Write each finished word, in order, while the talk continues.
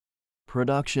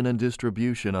Production and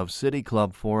distribution of City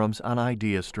Club forums on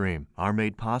IdeaStream are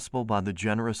made possible by the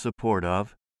generous support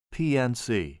of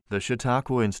PNC, the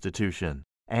Chautauqua Institution,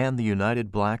 and the United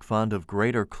Black Fund of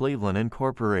Greater Cleveland,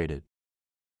 Incorporated.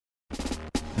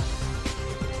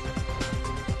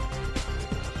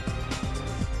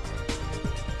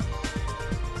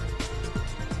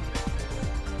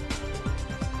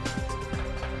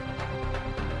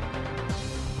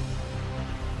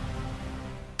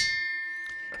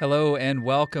 Hello and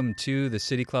welcome to the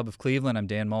City Club of Cleveland. I'm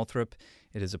Dan Moulthrop.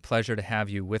 It is a pleasure to have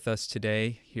you with us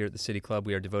today. Here at the City Club,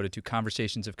 we are devoted to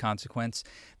conversations of consequence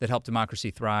that help democracy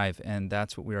thrive, and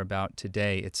that's what we're about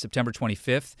today. It's September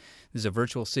 25th. This is a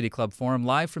virtual City Club forum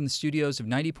live from the studios of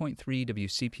 90.3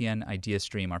 WCPN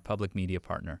IdeaStream, our public media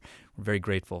partner. We're very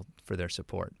grateful for their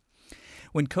support.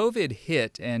 When COVID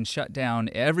hit and shut down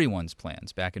everyone's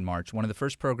plans back in March, one of the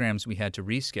first programs we had to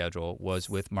reschedule was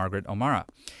with Margaret O'Mara.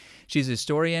 She's a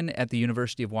historian at the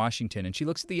University of Washington, and she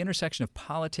looks at the intersection of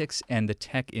politics and the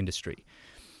tech industry.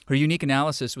 Her unique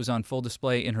analysis was on full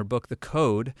display in her book, The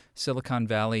Code, Silicon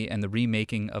Valley and the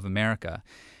Remaking of America.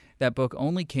 That book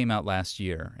only came out last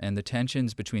year, and the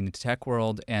tensions between the tech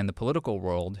world and the political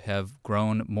world have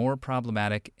grown more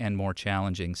problematic and more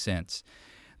challenging since.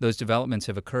 Those developments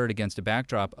have occurred against a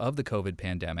backdrop of the COVID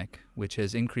pandemic, which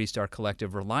has increased our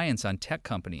collective reliance on tech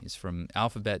companies, from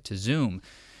Alphabet to Zoom.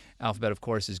 Alphabet, of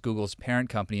course, is Google's parent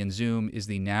company, and Zoom is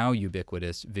the now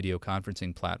ubiquitous video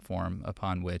conferencing platform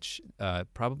upon which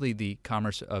probably the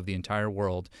commerce of the entire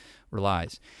world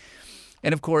relies.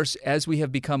 And of course, as we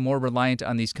have become more reliant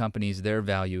on these companies, their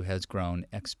value has grown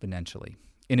exponentially.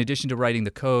 In addition to writing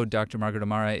The Code, Dr. Margaret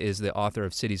O'Mara is the author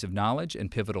of Cities of Knowledge and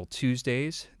Pivotal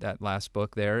Tuesdays. That last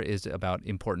book there is about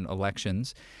important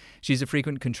elections. She's a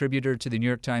frequent contributor to the New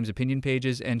York Times opinion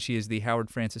pages, and she is the Howard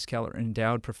Francis Keller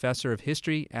Endowed Professor of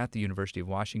History at the University of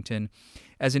Washington.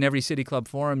 As in every City Club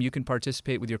forum, you can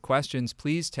participate with your questions.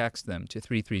 Please text them to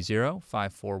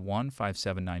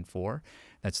 330-541-5794.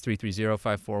 That's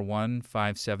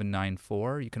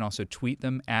 330-541-5794. You can also tweet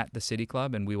them at the City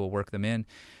Club, and we will work them in.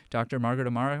 Dr. Margaret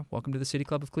O'Mara, welcome to the City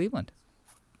Club of Cleveland.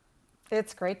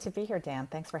 It's great to be here, Dan.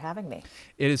 Thanks for having me.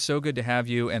 It is so good to have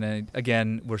you. And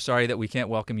again, we're sorry that we can't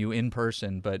welcome you in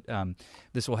person, but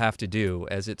this will have to do,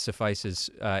 as it suffices.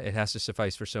 It has to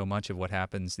suffice for so much of what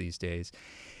happens these days.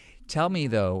 Tell me,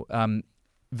 though,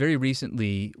 very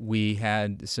recently we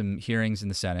had some hearings in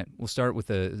the Senate. We'll start with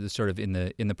the sort of in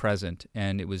the present,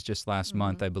 and it was just last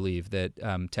month, I believe, that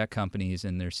tech companies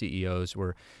and their CEOs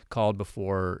were called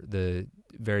before the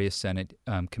various Senate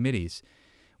committees.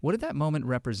 What did that moment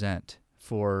represent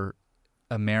for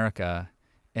America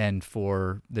and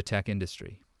for the tech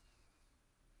industry?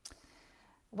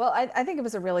 Well, I think it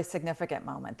was a really significant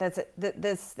moment. This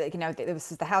is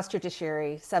the House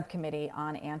Judiciary Subcommittee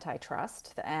on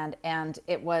Antitrust, and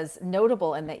it was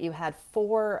notable in that you had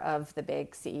four of the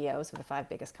big CEOs of the five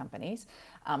biggest companies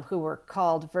who were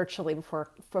called virtually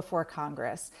before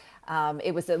Congress.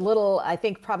 It was a little, I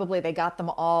think probably they got them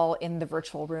all in the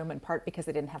virtual room, in part because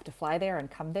they didn't have to fly there and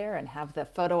come there and have the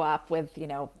photo op with,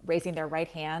 raising their right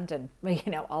hand and,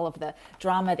 all of the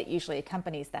drama that usually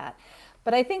accompanies that.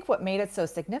 But I think what made it so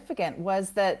significant was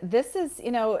that this is,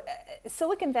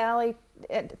 Silicon Valley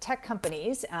tech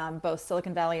companies, both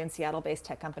Silicon Valley and Seattle-based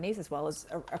tech companies, as well as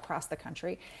across the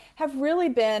country, have really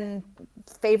been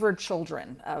favored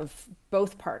children of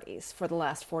both parties for the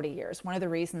last 40 years. One of the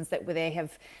reasons that they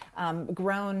have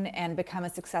grown and become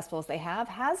as successful as they have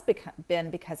has been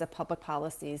because of public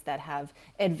policies that have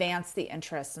advanced the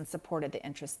interests and supported the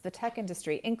interests of the tech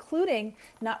industry, including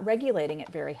not regulating it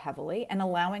very heavily and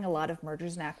allowing a lot of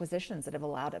mergers and acquisitions that have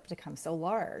allowed it to become so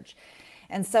large.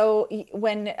 And so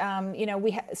when,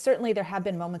 certainly there have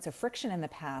been moments of friction in the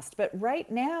past, but right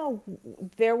now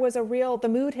there was the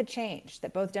mood had changed,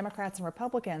 that both Democrats and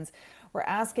Republicans were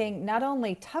asking not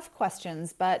only tough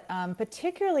questions, but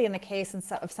particularly in the case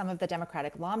of some of the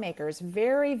Democratic lawmakers,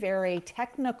 very, very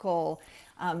technically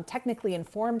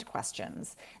informed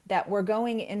questions that were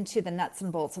going into the nuts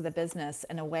and bolts of the business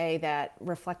in a way that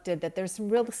reflected that there's some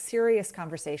real serious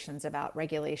conversations about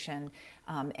regulation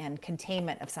and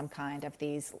containment of some kind of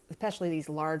these, especially these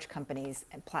large companies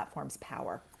and platforms'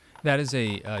 power. That is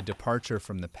a departure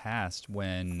from the past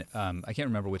when, I can't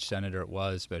remember which senator it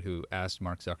was, but who asked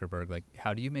Mark Zuckerberg,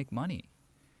 how do you make money?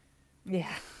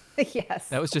 Yeah, yes.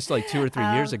 That was just like 2 or 3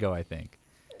 years ago, I think.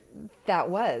 That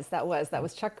was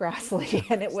Chuck Grassley.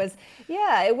 And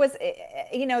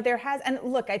there has, and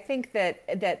look, I think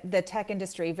that the tech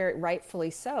industry, very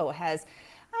rightfully so, has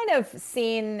kind of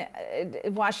seen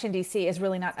Washington, D.C. as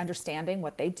really not understanding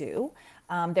what they do.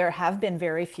 There have been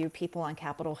very few people on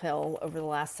Capitol Hill over the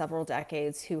last several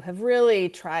decades who have really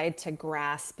tried to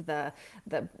grasp the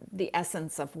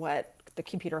essence of what the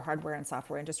computer hardware and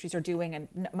software industries are doing,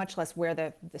 and much less where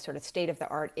the sort of state of the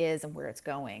art is and where it's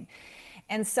going.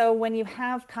 And so when you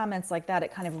have comments like that,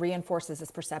 it kind of reinforces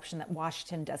this perception that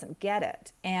Washington doesn't get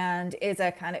it, and is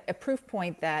a kind of a proof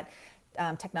point that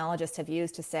technologists have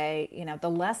used to say, the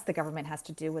less the government has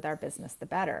to do with our business, the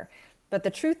better. But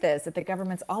the truth is that the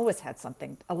government's always had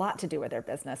a lot to do with their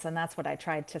business, and that's what I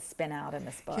tried to spin out in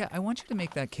this book. Yeah, I want you to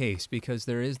make that case, because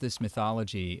there is this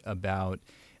mythology about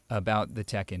the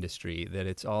tech industry, that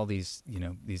it's all these,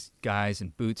 these guys in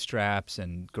bootstraps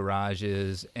and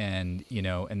garages, and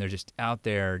and they're just out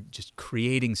there just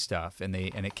creating stuff, and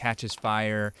it catches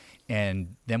fire,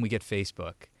 and then we get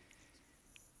Facebook.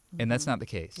 And that's not the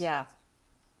case. Yeah.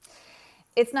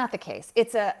 It's not the case.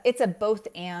 It's a both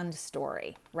and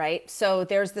story, right? So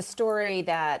there's the story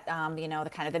that, the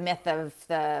kind of the myth of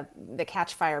the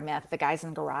catch fire myth, the guys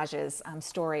in garages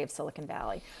story of Silicon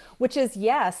Valley, which is,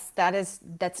 yes,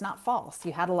 that's not false.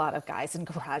 You had a lot of guys in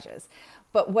garages.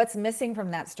 But what's missing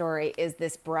from that story is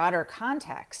this broader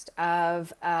context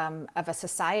of a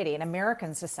society, an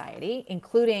American society,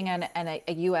 including a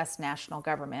U.S. national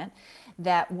government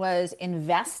that was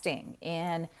investing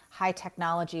in high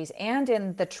technologies and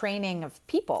in the training of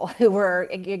people who were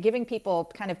giving people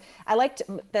kind of, I like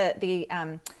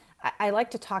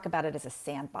to talk about it as a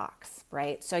sandbox,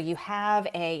 right? So you have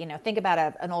think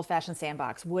about an old-fashioned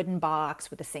sandbox, wooden box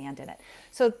with the sand in it.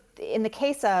 So in the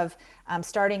case of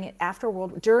during and after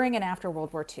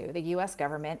World War II, the U.S.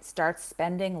 government starts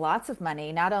spending lots of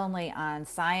money, not only on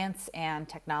science and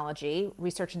technology,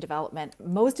 research and development,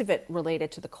 most of it related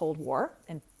to the Cold War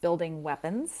and building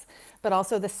weapons, but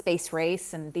also the space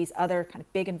race and these other kind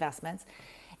of big investments,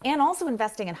 and also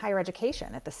investing in higher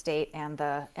education at the state and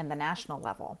the national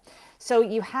level. So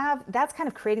that's kind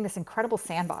of creating this incredible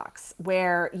sandbox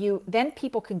where then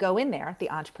people can go in there, the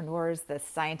entrepreneurs, the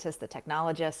scientists, the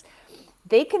technologists,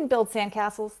 they can build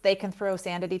sandcastles, they can throw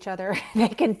sand at each other, they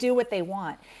can do what they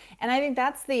want. And I think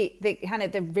that's the kind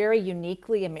of the very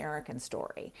uniquely American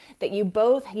story, that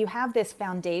you have this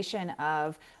foundation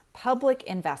of public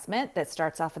investment that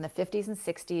starts off in the 50s and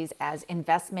 60s as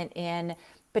investment in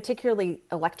particularly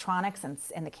electronics, and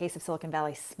in the case of Silicon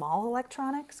Valley, small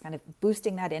electronics, kind of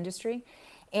boosting that industry,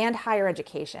 and higher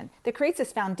education. That creates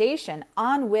this foundation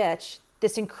on which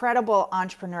this incredible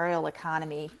entrepreneurial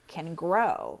economy can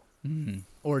grow. Mm-hmm.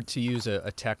 Or to use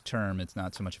a tech term, it's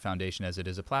not so much a foundation as it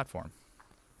is a platform.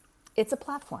 It's a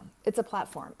platform. It's a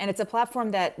platform. And it's a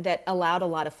platform that allowed a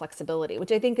lot of flexibility,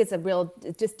 which I think is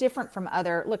just different from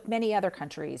many other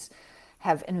countries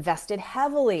have invested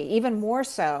heavily, even more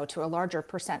so to a larger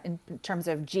percent in terms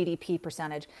of GDP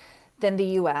percentage than the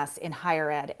US in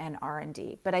higher ed and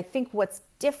R&D. But I think what's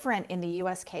different in the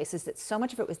US case is that so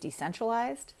much of it was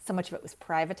decentralized, so much of it was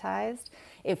privatized.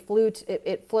 It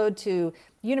flowed to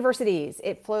universities,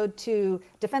 it flowed to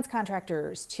defense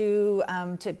contractors, to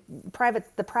the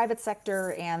private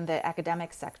sector and the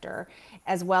academic sector,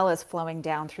 as well as flowing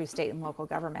down through state and local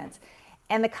governments.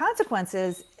 And the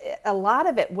consequences, a lot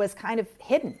of it was kind of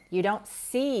hidden. You don't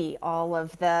see all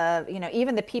of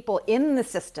even the people in the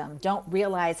system don't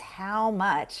realize how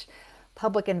much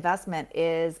public investment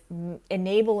is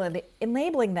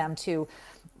enabling them to,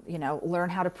 learn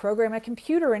how to program a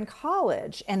computer in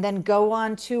college and then go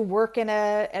on to work at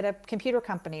a computer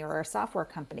company or a software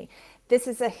company. This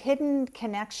is a hidden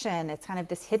connection. It's kind of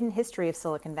this hidden history of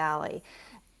Silicon Valley.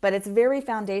 But it's very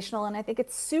foundational, and I think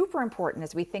it's super important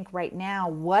as we think right now,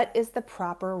 what is the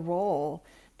proper role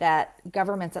that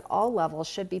governments at all levels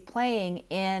should be playing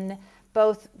in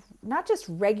both not just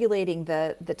regulating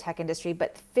the tech industry,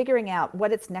 but figuring out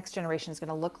what its next generation is going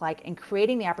to look like and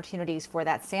creating the opportunities for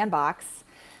that sandbox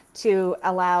to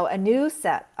allow a new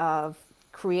set of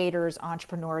creators,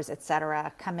 entrepreneurs, et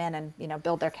cetera, come in and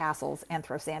build their castles and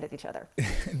throw sand at each other.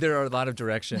 There are a lot of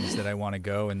directions that I want to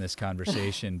go in this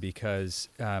conversation because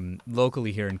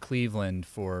locally here in Cleveland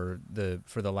for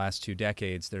the last 2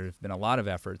 decades, there have been a lot of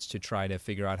efforts to try to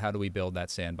figure out how do we build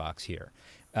that sandbox here.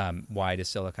 Why does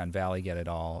Silicon Valley get it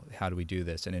all? How do we do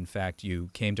this? And in fact, you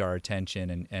came to our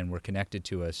attention and were connected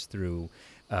to us through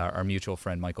our mutual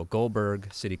friend Michael Goldberg,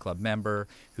 City Club member,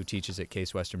 who teaches at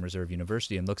Case Western Reserve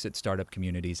University and looks at startup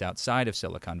communities outside of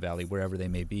Silicon Valley, wherever they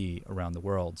may be around the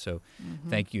world. So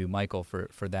thank you, Michael,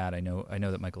 for that. I know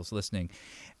that Michael's listening.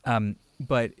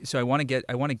 But so I want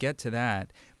to get to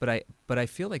that. But I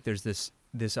feel like there's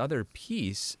this other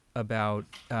piece about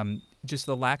just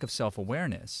the lack of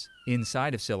self-awareness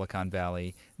inside of Silicon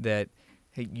Valley that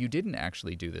hey, you didn't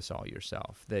actually do this all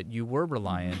yourself, that you were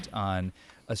reliant on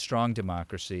a strong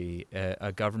democracy,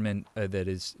 a government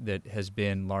that has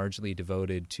been largely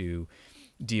devoted to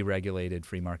deregulated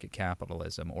free market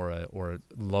capitalism or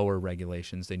lower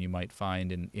regulations than you might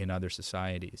find in other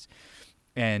societies,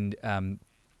 and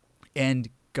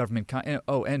government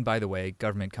and by the way,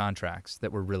 government contracts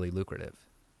that were really lucrative.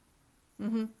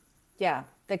 Mm-hmm. Yeah,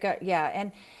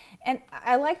 and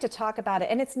I like to talk about it,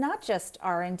 and it's not just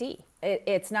R&D.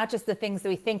 It's not just the things that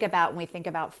we think about when we think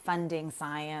about funding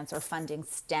science or funding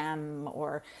STEM,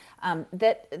 or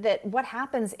that what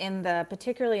happens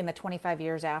particularly in the 25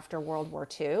 years after World War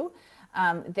II.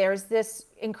 There's this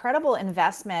incredible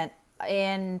investment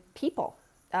in people,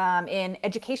 in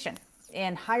education,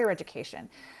 in higher education.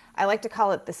 I like to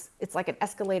call it this. It's like an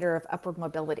escalator of upward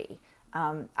mobility.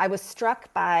 I was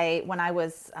struck by, when I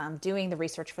was doing the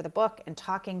research for the book and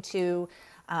talking to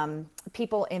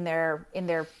people in their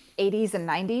 80s and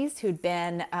 90s who'd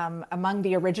been among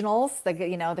the originals,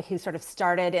 who sort of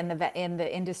started in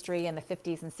the industry in the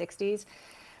 50s and 60s,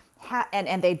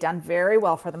 and they'd done very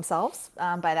well for themselves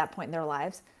by that point in their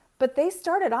lives. But they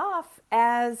started off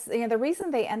as, the reason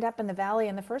they end up in the Valley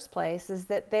in the first place is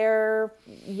that they're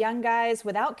young guys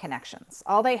without connections.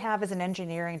 All they have is an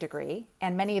engineering degree,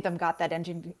 and many of them got that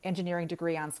engineering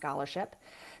degree on scholarship.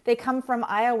 They come from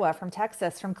Iowa, from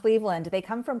Texas, from Cleveland. They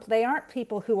aren't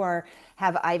people who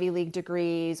have Ivy League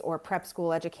degrees or prep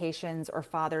school educations or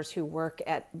fathers who work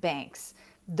at banks.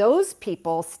 Those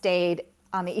people stayed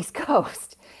on the East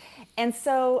Coast. And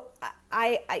so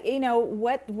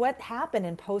what happened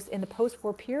in the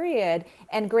post-war period,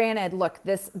 and granted, look,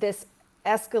 this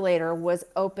escalator was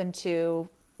open to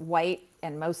white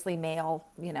and mostly male,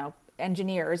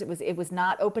 engineers. It was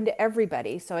not open to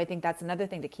everybody. So I think that's another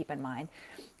thing to keep in mind.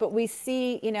 But we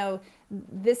see,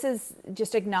 this is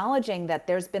just acknowledging that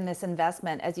there's been this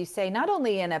investment, as you say, not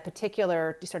only in a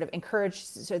particular sort of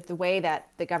the way that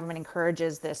the government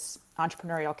encourages this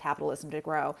entrepreneurial capitalism to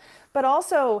grow, but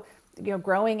also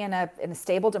growing in a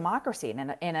stable democracy,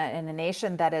 in a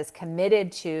nation that is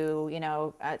committed to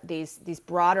these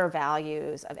broader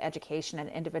values of education and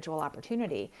individual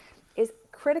opportunity is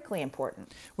critically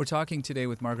important. We're talking today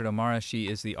with Margaret O'Mara. She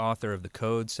is the author of The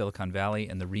Code, Silicon Valley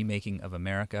and the Remaking of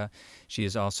America. She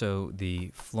is also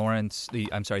the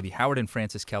Howard and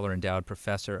Frances Keller Endowed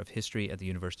Professor of History at the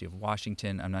University of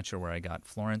Washington. I'm not sure where I got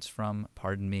Florence from,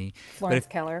 pardon me. Florence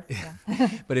Keller, yeah.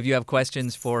 But if you have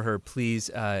questions for her, please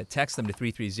text them to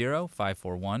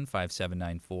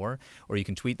 330-541-5794, or you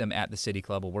can tweet them at the City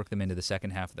Club. We'll work them into the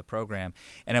second half of the program.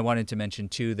 And I wanted to mention,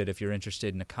 too, that if you're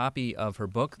interested in a copy of her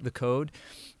book, The Code,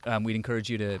 we'd encourage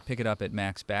you to pick it up at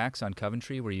Max Backs on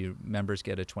Coventry, where you members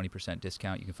get a 20%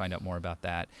 discount. You can find out more about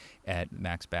that at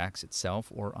Max Backs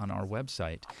itself or on our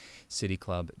website,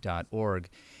 cityclub.org.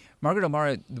 Margaret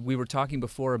O'Mara, we were talking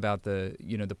before about the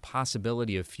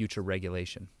possibility of future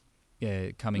regulation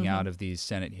coming out of these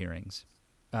Senate hearings.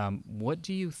 What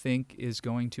do you think is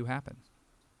going to happen?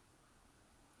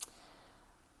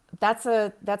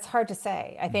 That's hard to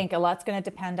say. I think a lot's going to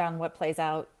depend on what plays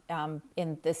out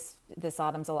in this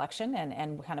autumn's election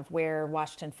and kind of where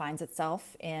Washington finds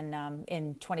itself in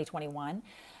 2021.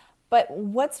 But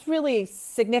what's really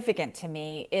significant to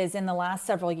me is in the last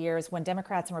several years, when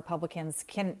Democrats and Republicans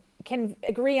can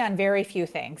agree on very few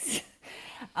things,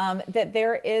 that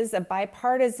there is a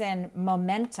bipartisan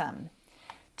momentum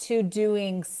to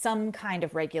doing some kind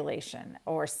of regulation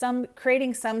or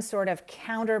creating some sort of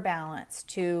counterbalance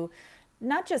to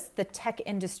not just the tech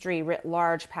industry writ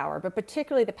large power, but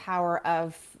particularly the power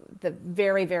of the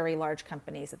very, very large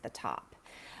companies at the top.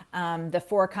 The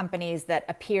four companies that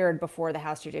appeared before the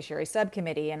House Judiciary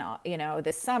Subcommittee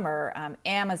this summer,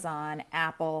 Amazon,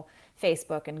 Apple,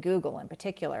 Facebook, and Google in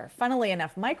particular. Funnily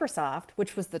enough, Microsoft,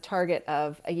 which was the target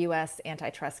of a U.S.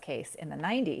 antitrust case in the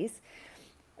 90s,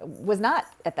 was not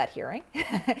at that hearing.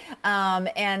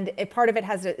 And part of it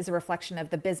is a reflection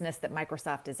of the business that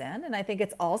Microsoft is in. And I think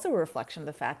it's also a reflection of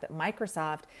the fact that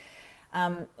Microsoft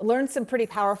learned some pretty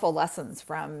powerful lessons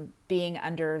from being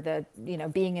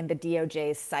being in the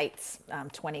DOJ's sights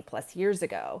 20 plus years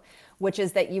ago, which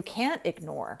is that you can't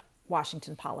ignore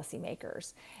Washington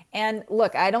policymakers. And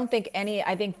look, I think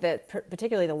that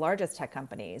particularly the largest tech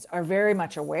companies are very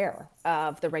much aware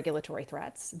of the regulatory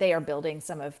threats. They are building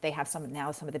they have some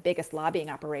of the biggest lobbying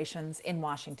operations in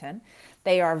Washington.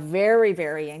 They are very,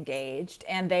 very engaged,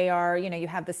 and they are, you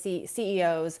have the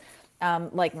CEOs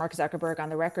like Mark Zuckerberg on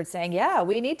the record saying, yeah,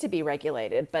 we need to be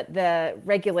regulated, but the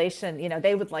regulation,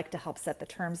 they would like to help set the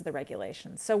terms of the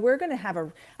regulation. So we're going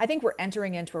to I think we're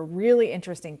entering into a really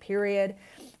interesting period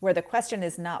where the question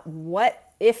is not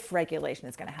what if regulation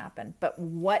is going to happen, but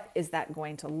what is that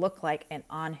going to look like and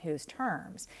on whose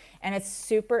terms? And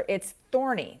it's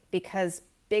thorny because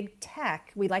big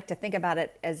tech, we like to think about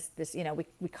it as this,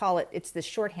 we call it, it's this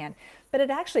shorthand, but it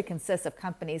actually consists of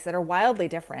companies that are wildly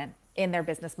different in their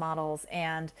business models.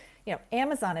 And,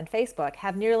 Amazon and Facebook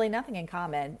have nearly nothing in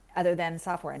common other than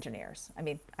software engineers. I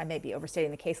mean, I may be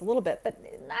overstating the case a little bit, but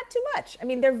not too much. I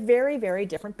mean, they're very, very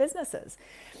different businesses.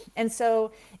 And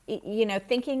so,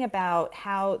 thinking about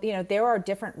how, there are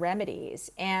different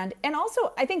remedies. And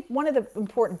also, I think one of the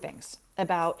important things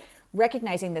about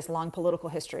recognizing this long political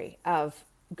history of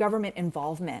government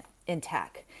involvement in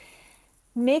tech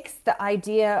makes the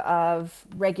idea of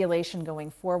regulation going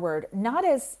forward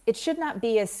it should not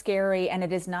be as scary, and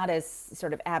it is not as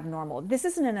sort of abnormal. This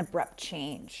isn't an abrupt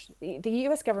change. The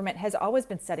US government has always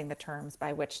been setting the terms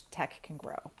by which tech can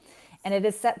grow, and it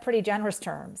has set pretty generous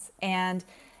terms. And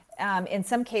in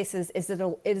some cases, it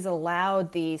is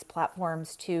allowed these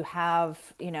platforms to have,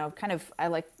 I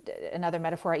like another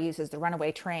metaphor I use is the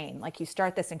runaway train. Like you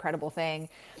start this incredible thing,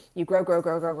 you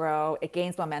grow, it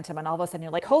gains momentum, and all of a sudden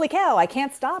you're like, holy cow, I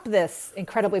can't stop this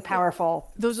incredibly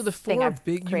powerful. Those are the four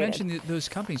big, created. You mentioned those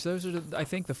companies. Those are, I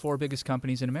think, the four biggest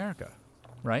companies in America,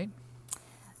 right?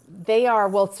 They are,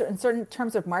 well, in certain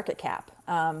terms of market cap.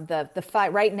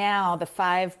 Right now, the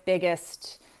five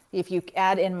biggest. If you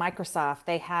add in Microsoft,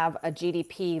 they have a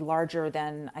GDP larger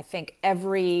than, I think,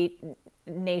 every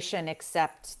nation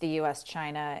except the US,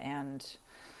 China, and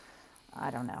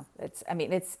I don't know.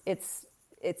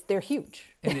 They're huge.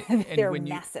 They're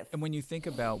massive. And when you think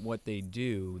about what they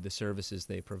do, the services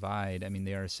they provide, I mean,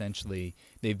 they are essentially,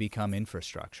 they've become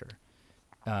infrastructure.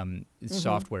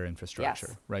 Software infrastructure,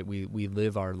 yes. Right? We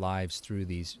live our lives through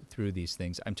these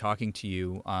things. I'm talking to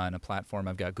you on a platform.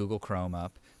 I've got Google Chrome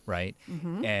up, right?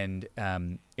 And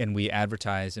we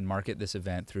advertise and market this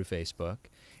event through Facebook,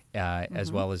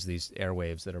 as well as these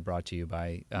airwaves that are brought to you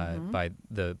by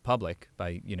the public,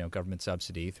 by government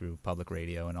subsidy through public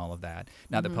radio and all of that.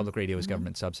 Not that public radio is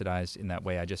government subsidized in that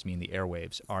way. I just mean the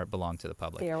airwaves belong to the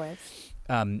public. The airwaves.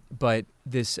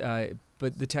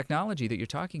 But the technology that you're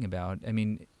talking about, I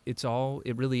mean, it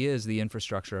really is the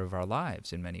infrastructure of our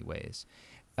lives in many ways,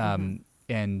 and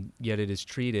yet it is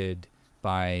treated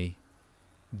by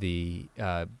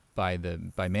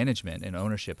management and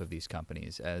ownership of these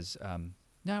companies as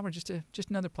no, we're just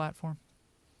another platform.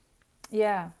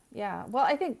 Yeah. Well,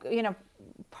 I think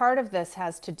part of this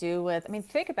has to do with. I mean,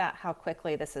 think about how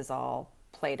quickly this is all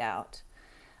played out,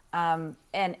 and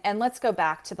let's go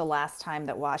back to the last time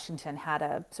that Washington had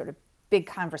a sort of big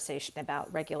conversation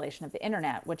about regulation of the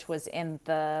internet, which was in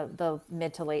the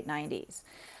mid to late 90s.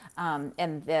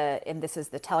 And this is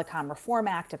the Telecom Reform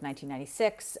Act of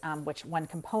 1996, which one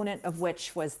component of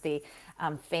which was the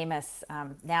famous,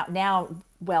 now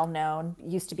well-known,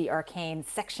 used to be arcane,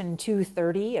 Section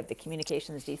 230 of the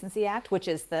Communications Decency Act, which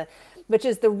is the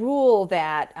rule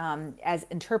that, as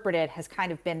interpreted, has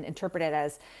kind of been interpreted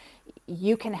as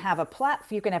you can have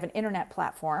an internet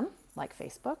platform like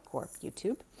Facebook or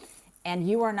YouTube, and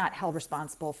you are not held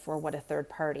responsible for what a third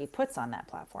party puts on that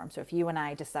platform. So if you and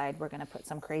I decide we're going to put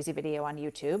some crazy video on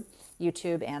YouTube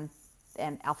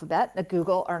and Alphabet,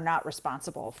 Google are not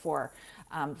responsible for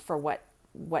what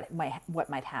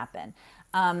might happen.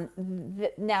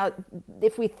 Now,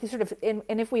 if we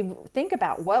if we think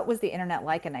about what was the internet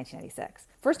like in 1996,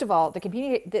 first of all, the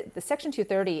Section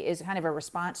 230 is kind of a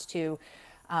response to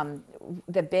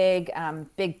the big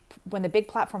when the big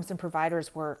platforms and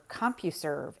providers were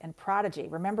CompuServe and Prodigy.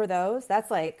 Remember those?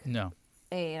 That's like no.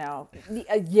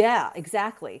 Yeah,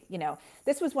 exactly.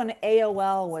 This was when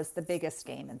AOL was the biggest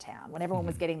game in town. When everyone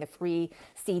was getting the free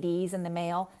CDs in the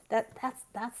mail.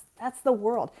 That's the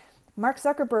world. Mark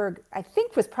Zuckerberg, I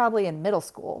think, was probably in middle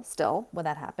school still when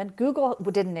that happened. Google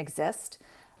didn't exist.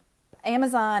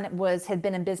 Amazon had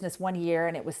been in business 1 year,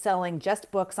 and it was selling just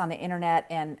books on the internet,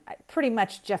 and pretty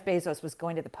much Jeff Bezos was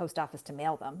going to the post office to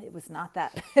mail them. It was not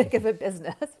that big of a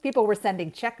business. People were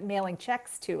mailing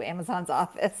checks to Amazon's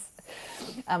office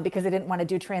because they didn't want to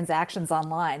do transactions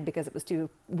online because it was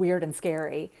too weird and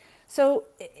scary. So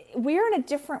we're in a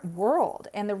different world,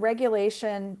 and the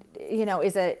regulation,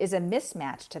 is a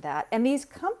mismatch to that. And these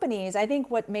companies, I think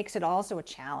what makes it also a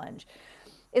challenge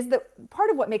is that part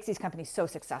of what makes these companies so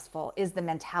successful is the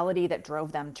mentality that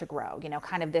drove them to grow,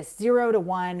 kind of this 0 to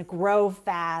 1, grow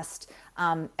fast,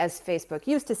 as Facebook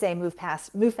used to say, move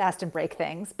fast and break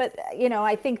things. But,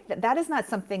 I think that is not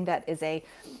something that is a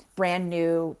brand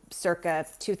new circa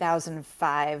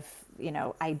 2005,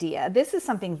 idea. This is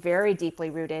something very deeply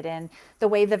rooted in the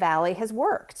way the Valley has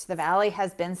worked. The Valley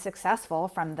has been successful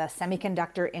from the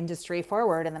semiconductor industry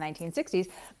forward in the 1960s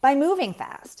by moving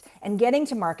fast and getting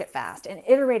to market fast and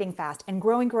iterating fast and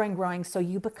growing, so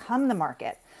you become the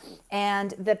market.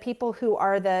 And the people who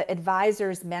are the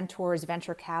advisors, mentors,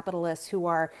 venture capitalists who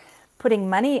are putting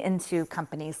money into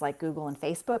companies like Google and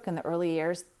Facebook in the early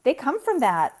years, they come from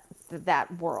that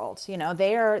world. They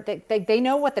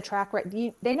know what the track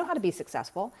record, they know how to be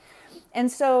successful.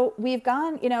 And so we've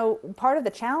gone, part of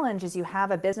the challenge is you have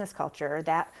a business culture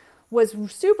that was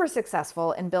super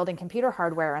successful in building computer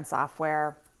hardware and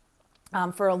software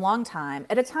for a long time,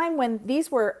 at a time when these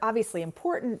were obviously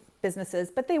important businesses,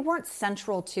 but they weren't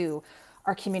central to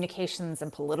our communications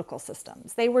and political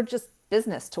systems. They were just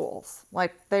business tools.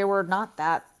 Like, they were not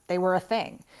that, they were a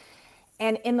thing.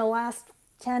 And in the last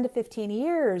 10 to 15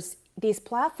 years, these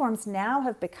platforms now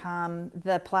have become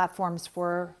the platforms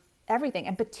for everything,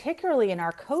 and particularly in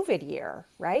our COVID year,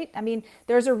 right? I mean,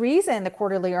 there's a reason the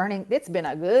quarterly earning, it's been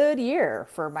a good year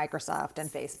for Microsoft and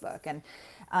Facebook and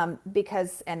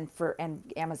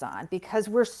Amazon, because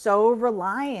we're so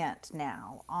reliant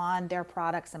now on their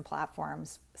products and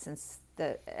platforms, since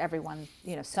everyone,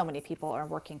 so many people are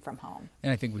working from home.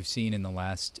 And I think we've seen in the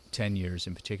last 10 years,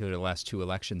 in particular the last 2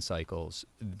 election cycles,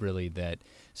 really that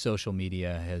social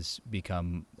media has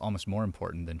become almost more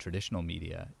important than traditional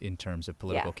media in terms of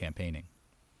political campaigning.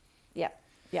 Yep,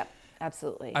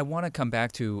 absolutely. I want to come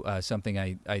back to something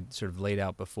I sort of laid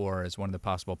out before as one of the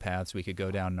possible paths we could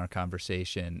go down in our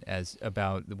conversation, as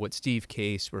about what Steve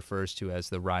Case refers to as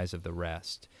the rise of the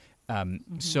rest.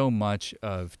 So much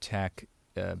of tech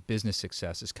business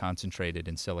success is concentrated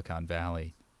in Silicon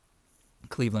Valley.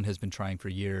 Cleveland has been trying for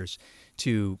years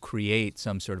to create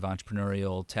some sort of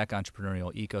tech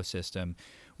entrepreneurial ecosystem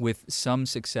with some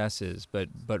successes, but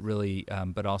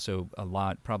also a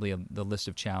lot. Probably the list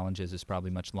of challenges is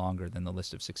probably much longer than the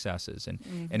list of successes.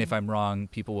 And if I'm wrong,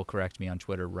 people will correct me on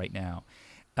Twitter right now.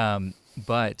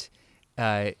 But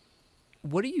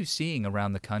what are you seeing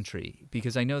around the country?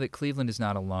 Because I know that Cleveland is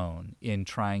not alone in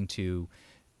trying to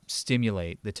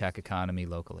stimulate the tech economy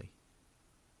locally.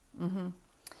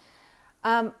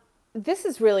 This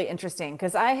is really interesting,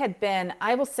 because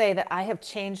I will say that I have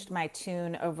changed my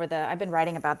tune I've been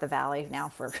writing about the Valley now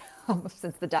for almost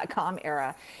since the .com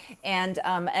era. And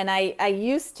I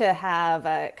used to have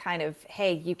a kind of,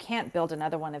 hey, you can't build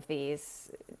another one of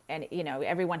these. And,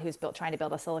 everyone who's trying to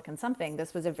build a Silicon something,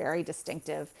 this was a very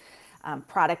distinctive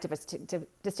product of a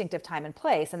distinctive time and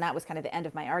place, and that was kind of the end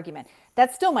of my argument.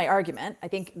 That's still my argument. I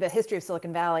think the history of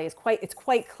Silicon Valley is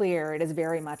quite clear. It is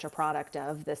very much a product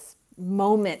of this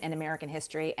moment in American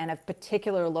history and of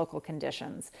particular local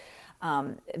conditions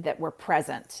that were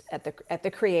present at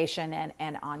the creation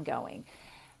and ongoing.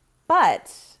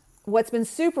 But what's been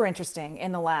super interesting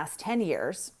in the last 10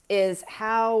 years is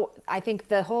how I think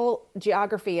the whole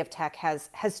geography of tech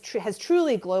has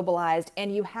truly globalized,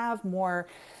 and you have more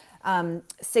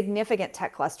significant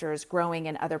tech clusters growing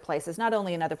in other places, not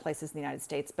only in other places in the United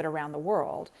States, but around the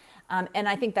world. And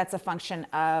I think that's a function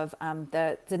of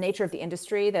the nature of the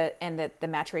industry and the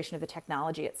maturation of the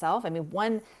technology itself. I mean,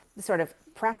 one sort of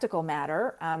practical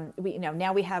matter,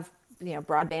 now we have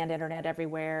broadband internet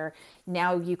everywhere.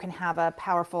 Now you can have a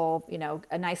powerful,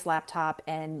 a nice laptop,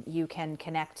 and you can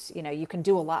connect, you can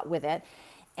do a lot with it.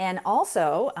 And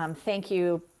also, thank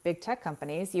you, big tech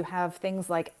companies, you have things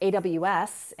like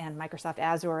AWS and Microsoft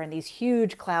Azure and these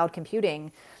huge cloud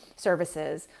computing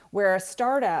services, where a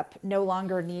startup no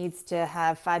longer needs to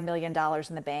have $5 million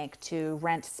in the bank to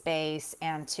rent space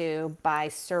and to buy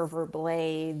server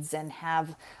blades and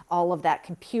have all of that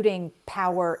computing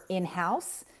power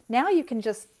in-house. Now you can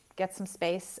just get some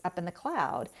space up in the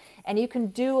cloud, and you can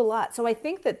do a lot. So I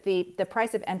think that the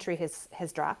price of entry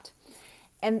has dropped.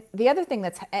 And the other thing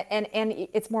and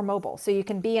it's more mobile. So you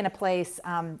can be in a place,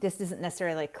 this isn't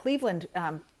necessarily a Cleveland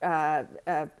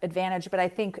advantage, but I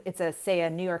think it's a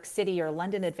New York City or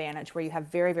London advantage, where you have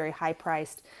very, very high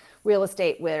priced real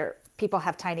estate where people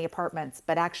have tiny apartments,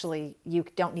 but actually you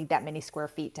don't need that many square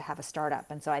feet to have a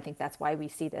startup. And so I think that's why we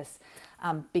see this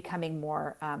becoming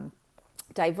more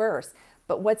diverse.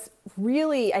 But what's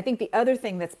really, I think the other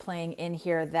thing that's playing in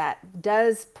here that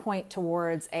does point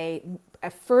towards a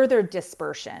further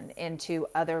dispersion into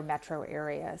other metro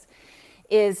areas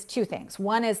is two things.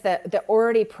 One is the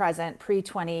already present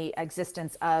pre-20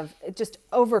 existence of just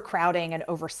overcrowding and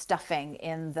overstuffing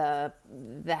in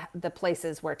the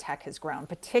places where tech has grown,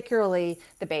 particularly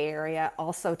the Bay Area,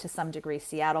 also to some degree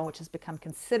Seattle, which has become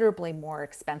considerably more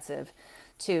expensive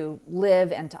to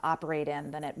live and to operate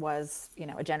in than it was,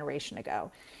 a generation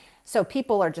ago. So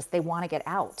people are just, they want to get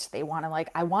out. They want to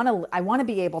I want to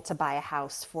be able to buy a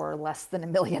house for less than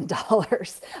 $1 million.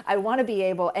 I want to be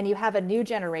able, and you have a new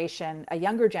generation, a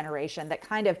younger generation that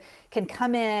kind of can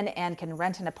come in and can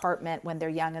rent an apartment when they're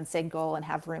young and single and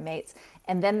have roommates.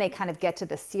 And then they kind of get to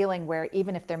the ceiling where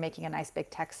even if they're making a nice big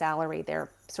tech salary, they're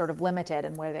sort of limited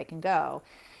in where they can go.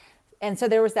 And so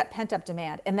there was that pent up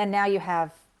demand. And then now you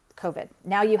have COVID.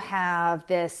 Now you have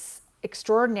this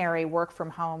extraordinary work from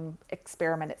home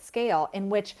experiment at scale in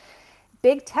which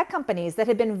big tech companies that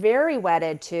had been very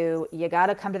wedded to, you got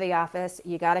to come to the office,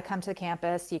 you got to come to the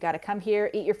campus, you got to come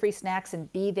here, eat your free snacks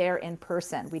and be there in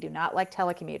person. We do not like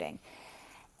telecommuting.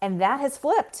 And that has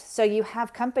flipped. So you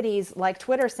have companies like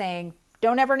Twitter saying,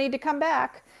 don't ever need to come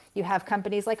back. You have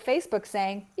companies like Facebook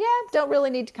saying, yeah, don't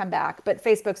really need to come back. But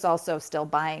Facebook's also still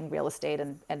buying real estate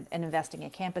and investing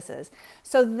in campuses.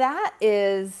 So that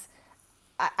is,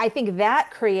 I think that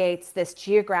creates this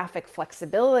geographic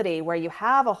flexibility where you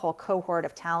have a whole cohort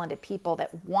of talented people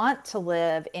that want to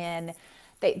live in,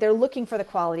 they're looking for the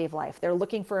quality of life. They're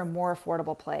looking for a more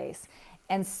affordable place.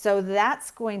 And so that's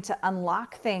going to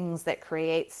unlock things that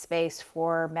create space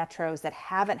for metros that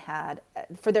haven't had,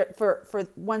 for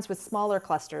ones with smaller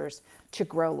clusters to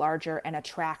grow larger and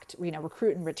attract,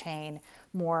 recruit and retain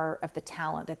more of the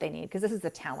talent that they need, because this is a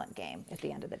talent game at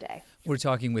the end of the day. We're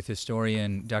talking with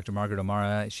historian Dr. Margaret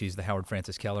O'Mara. She's the Howard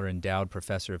Francis Keller Endowed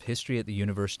Professor of History at the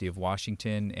University of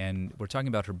Washington, and we're talking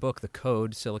about her book, The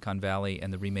Code, Silicon Valley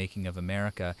and the Remaking of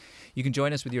America. You can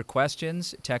join us with your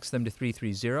questions. Text them to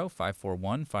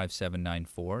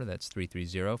 330-541-5794. That's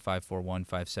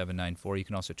 330-541-5794. You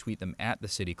can also tweet them at the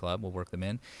City Club. We'll work them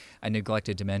in. I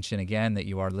neglected to mention again that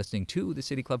you are listening to the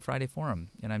City Club Friday Forum,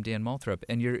 and I'm Dan Moulthrop.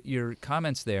 And your comments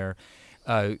there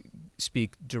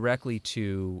speak directly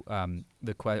to or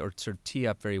sort of tee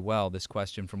up very well this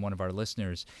question from one of our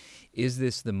listeners. Is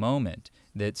this the moment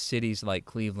that cities like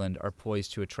Cleveland are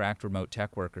poised to attract remote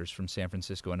tech workers from San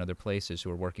Francisco and other places who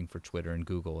are working for Twitter and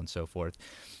Google and so forth?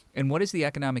 And what is the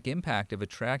economic impact of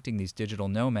attracting these digital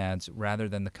nomads rather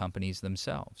than the companies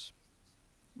themselves?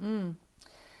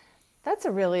 That's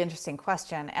a really interesting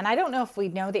question. And I don't know if we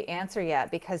know the answer yet,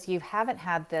 because you haven't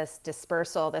had this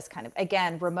dispersal, this kind of,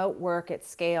 again, remote work at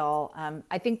scale.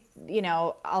 I think,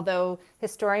 although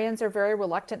historians are very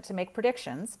reluctant to make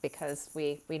predictions, because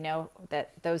we know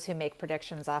that those who make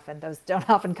predictions those don't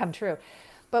often come true.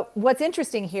 But what's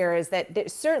interesting here is that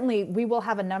certainly we will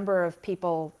have a number of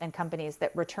people and companies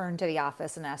that return to the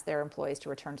office and ask their employees to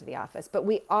return to the office. But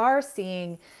we are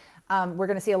seeing we're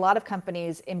going to see a lot of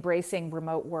companies embracing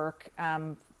remote work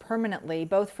permanently,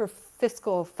 both for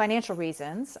financial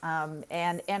reasons,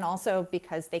 and also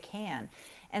because they can.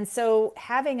 And so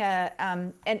having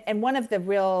and one of the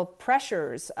real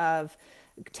pressures of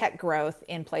tech growth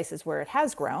in places where it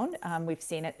has grown, we've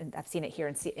seen it, and I've seen it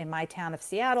here in my town of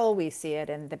Seattle, we see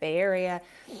it in the Bay Area,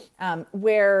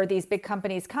 where these big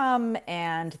companies come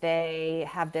and they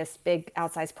have this big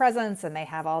outsized presence and they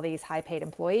have all these high paid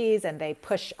employees and they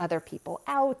push other people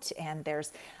out. And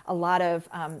there's a lot of,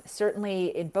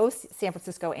 certainly in both San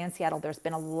Francisco and Seattle, there's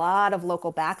been a lot of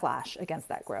local backlash against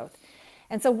that growth.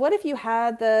 And so what if you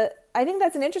had I think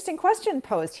that's an interesting question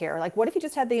posed here. Like, what if you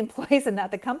just had the employees and not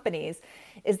the companies?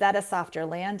 Is that a softer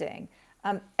landing?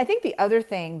 I think the other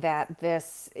thing that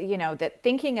that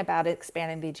thinking about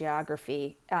expanding the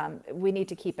geography, we need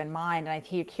to keep in mind, and I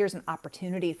think here's an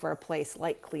opportunity for a place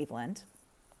like Cleveland,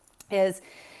 is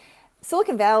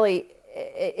Silicon Valley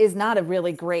is not a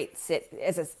really great city.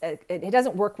 It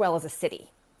doesn't work well as a city,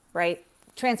 right?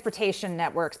 Transportation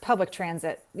networks, public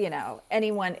transit,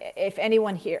 if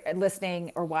anyone here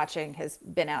listening or watching has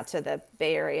been out to the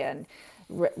Bay Area and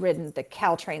ridden the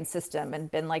Caltrain system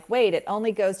and been like, wait, it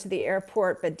only goes to the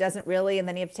airport, but doesn't really. And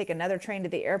then you have to take another train to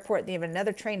the airport, then you have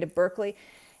another train to Berkeley.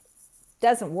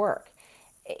 Doesn't work.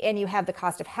 And you have the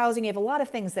cost of housing. You have a lot of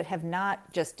things that have not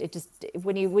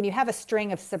when you have a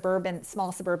string of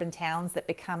small suburban towns that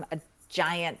become a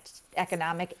giant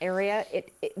economic area,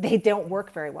 they don't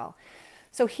work very well.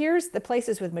 So here's the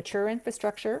places with mature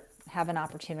infrastructure have an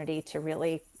opportunity to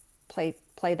really play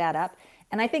that up.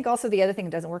 And I think also the other thing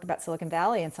that doesn't work about Silicon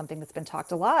Valley, and something that's been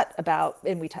talked a lot about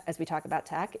as we talk about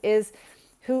tech, is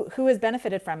who has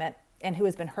benefited from it and who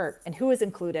has been hurt and who is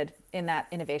included in that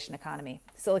innovation economy.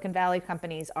 Silicon Valley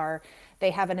companies they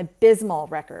have an abysmal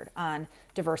record on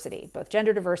diversity, both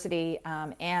gender diversity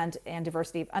and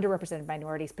diversity of underrepresented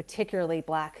minorities, particularly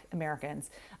Black Americans,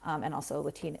 and also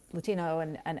Latino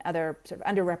and other sort of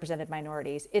underrepresented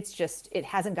minorities. It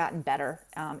hasn't gotten better,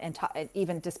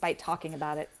 even despite talking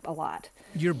about it a lot.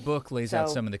 Your book lays out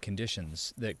some of the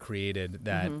conditions that created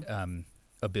that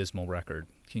abysmal record.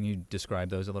 Can you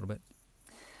describe those a little bit?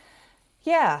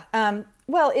 Yeah.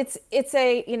 Well, it's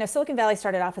a, Silicon Valley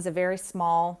started off as a very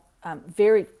small,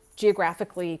 very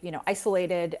geographically,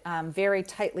 isolated, very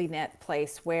tightly knit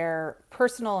place where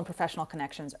personal and professional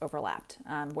connections overlapped,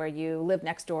 where you lived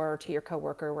next door to your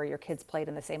coworker, where your kids played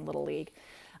in the same little league.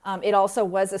 It also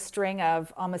was a string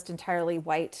of almost entirely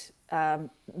white,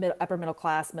 upper middle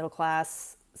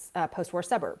class, post-war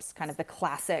suburbs, kind of the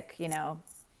classic,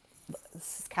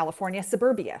 California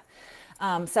suburbia.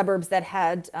 Suburbs that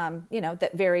had, that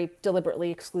very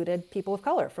deliberately excluded people of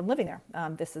color from living there.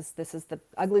 This is the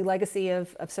ugly legacy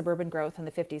of suburban growth in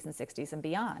the 50s and 60s and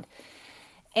beyond.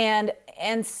 And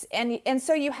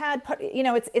so you had,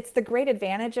 it's the great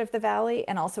advantage of the Valley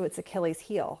and also its Achilles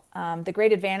heel. The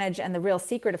great advantage and the real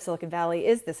secret of Silicon Valley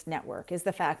is this network, is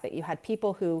the fact that you had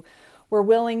people who were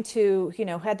willing to,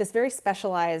 had this very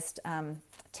specialized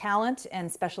talent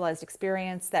and specialized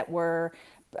experience that were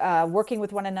working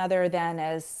with one another. Then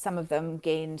as some of them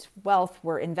gained wealth,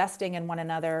 were investing in one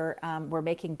another, were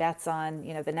making bets on,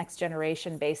 the next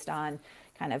generation based on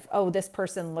kind of, oh, this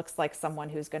person looks like someone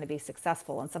who's going to be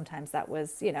successful. And sometimes that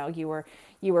was, you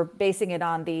were basing it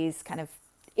on these kind of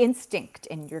instinct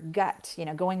in your gut,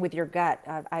 going with your gut.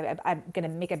 I'm going to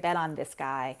make a bet on this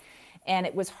guy. And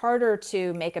it was harder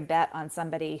to make a bet on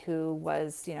somebody who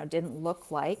was, didn't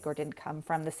look like or didn't come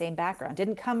from the same background,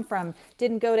 didn't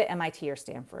go to MIT or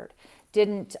Stanford,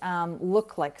 didn't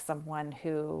look like someone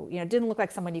who, didn't look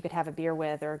like someone you could have a beer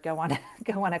with or go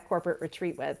on a corporate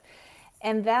retreat with.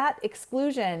 And that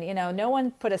exclusion, no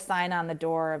one put a sign on the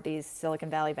door of these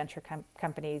Silicon Valley venture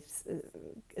companies,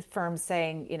 firms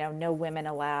saying, no women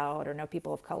allowed or no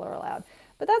people of color allowed.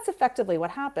 But that's effectively what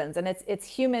happens. And it's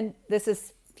human. This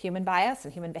is human bias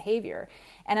and human behavior.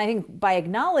 And I think by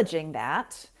acknowledging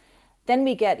that, then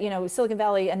we get, Silicon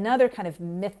Valley, another kind of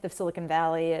myth of Silicon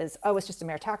Valley is, oh, it's just a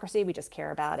meritocracy. We just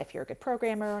care about if you're a good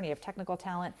programmer and you have technical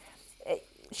talent.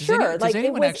 Does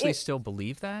anyone actually still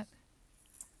believe that?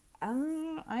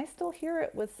 I still hear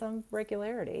it with some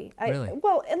regularity. Really?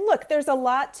 Well, and look, there's a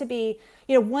lot to be,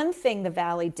 one thing the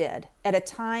Valley did at a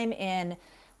time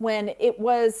when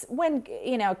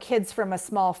kids from a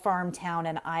small farm town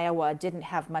in Iowa didn't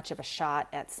have much of a shot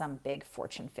at some big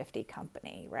Fortune 50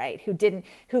 company, right?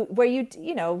 Where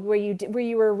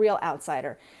you were a real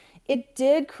outsider. It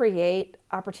did create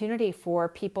opportunity for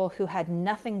people who had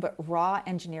nothing but raw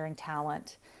engineering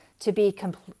talent to be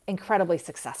incredibly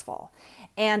successful.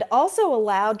 And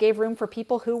also gave room for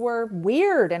people who were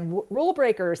weird and rule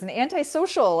breakers and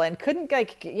antisocial and couldn't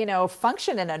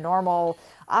function in a normal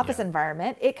office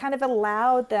environment. It kind of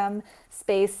allowed them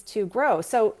space to grow.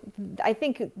 So I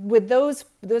think with those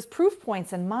proof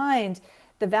points in mind,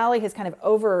 the Valley has kind of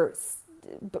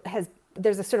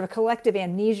there's a sort of a collective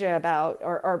amnesia about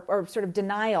or sort of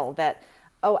denial that,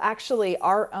 oh, actually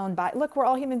our own look, we're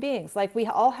all human beings. Like we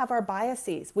all have our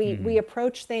biases. We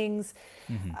approach things,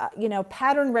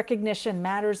 pattern recognition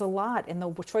matters a lot in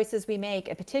the choices we make,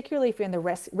 and particularly if you're in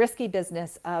the risky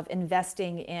business of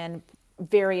investing in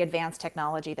very advanced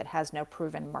technology that has no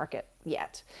proven market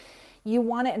yet. You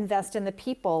want to invest in the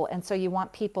people, and so you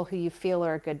want people who you feel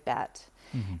are a good bet.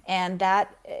 And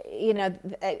that,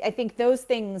 I think those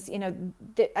things,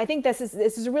 I think this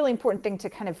is a really important thing to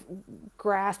kind of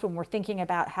grasp when we're thinking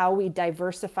about how we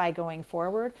diversify going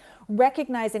forward,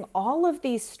 recognizing all of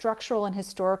these structural and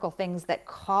historical things that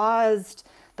caused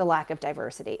the lack of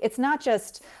diversity. It's not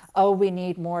just, oh, we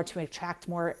need more to attract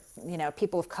more,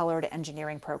 people of color to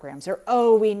engineering programs, or,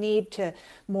 oh, we need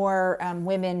more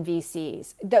women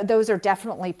VCs. Those are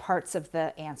definitely parts of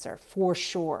the answer, for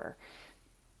sure.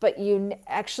 But you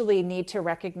actually need to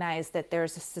recognize that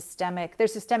there's systemic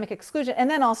exclusion, and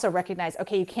then also recognize,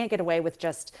 okay, you can't get away with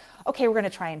just, okay, we're going to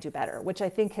try and do better, which I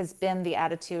think has been the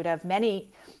attitude of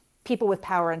many people with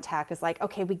power and tech, is like,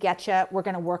 okay, we get you, we're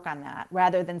going to work on that,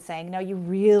 rather than saying, no, you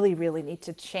really, really need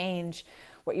to change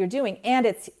what you're doing. And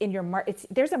it's in your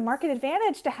there's a market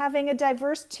advantage to having a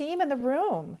diverse team in the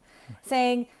room,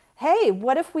 saying, hey,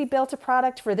 what if we built a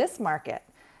product for this market?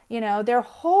 There are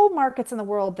whole markets in the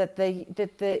world that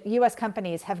the U.S.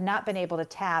 companies have not been able to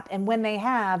tap, and when they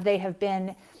have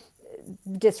been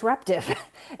disruptive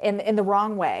in the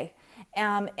wrong way.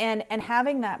 And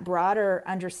having that broader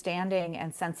understanding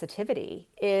and sensitivity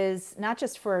is not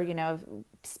just for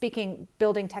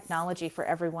building technology for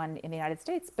everyone in the United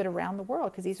States, but around the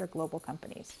world, because these are global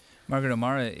companies. Margaret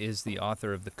O'Mara is the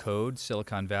author of The Code,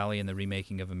 Silicon Valley and the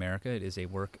Remaking of America. It is a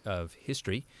work of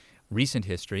history. recent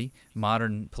history,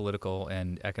 modern political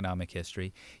and economic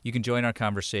history. You can join our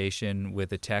conversation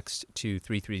with a text to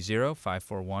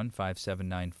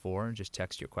 330-541-5794. Just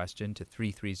text your question to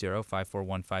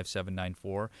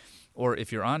 330-541-5794. Or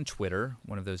if you're on Twitter,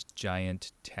 one of those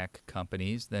giant tech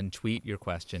companies, then tweet your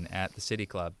question at the City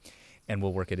Club, and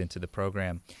we'll work it into the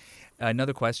program.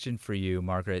 Another question for you,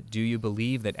 Margaret. Do you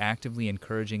believe that actively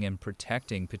encouraging and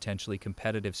protecting potentially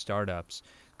competitive startups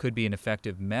could be an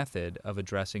effective method of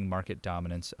addressing market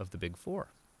dominance of the Big Four?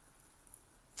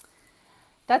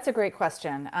 That's a great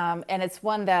question. And it's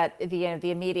one that the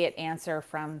immediate answer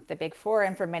from the Big Four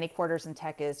and from many quarters in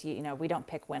tech is, we don't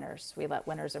pick winners. We let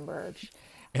winners emerge.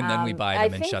 And then we buy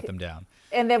them and shut them down.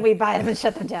 And then we buy them and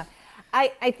shut them down.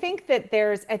 I think that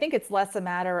I think it's less a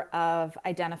matter of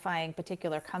identifying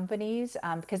particular companies,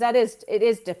 because it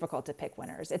is difficult to pick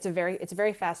winners. It's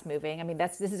very fast moving. I mean,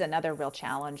 this is another real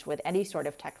challenge with any sort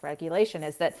of tech regulation,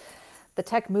 is that the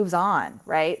tech moves on,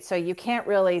 right? So you can't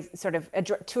really sort of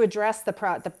to address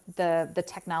the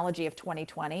technology of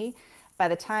 2020. By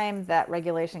the time that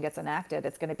regulation gets enacted,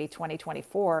 it's going to be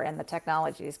 2024, and the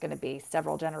technology is going to be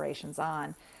several generations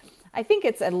on. I think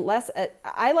it's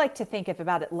I like to think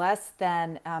about it less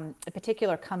than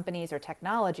particular companies or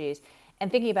technologies,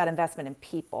 and thinking about investment in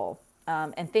people,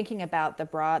 and thinking about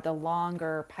the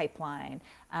longer pipeline.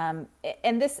 And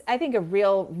this, I think, a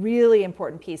really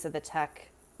important piece of the tech,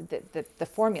 the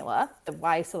formula,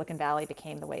 why Silicon Valley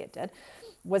became the way it did,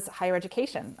 was higher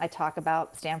education. I talk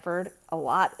about Stanford a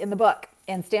lot in the book,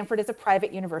 and Stanford is a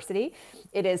private university.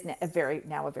 It is now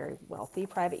a very wealthy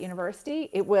private university.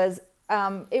 It was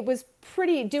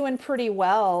doing pretty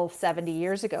well 70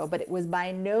 years ago, but it was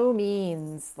by no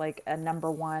means like a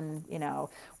number one,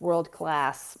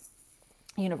 world-class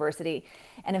university.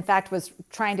 And in fact, was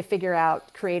trying to figure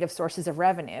out creative sources of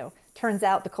revenue. Turns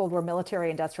out the Cold War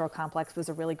military-industrial complex was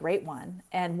a really great one.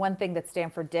 And one thing that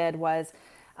Stanford did was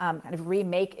kind of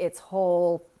remake its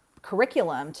whole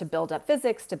curriculum to build up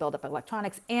physics, to build up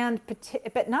electronics,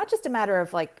 but not just a matter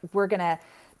of like, we're going to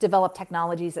develop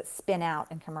technologies that spin out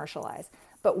and commercialize,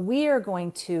 but we are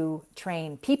going to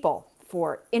train people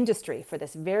for industry, for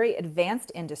this very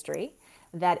advanced industry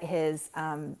that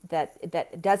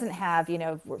doesn't have,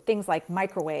 things like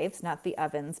microwaves, not the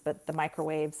ovens, but the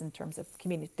microwaves in terms of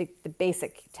the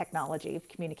basic technology of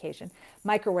communication,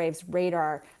 microwaves,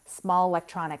 radar, small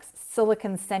electronics,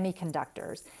 silicon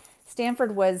semiconductors.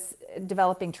 Stanford was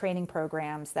developing training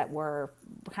programs that were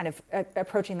kind of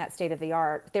approaching that state of the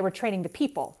art. They were training the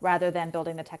people rather than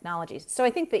building the technologies. So I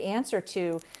think the answer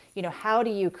to, how do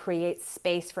you create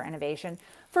space for innovation?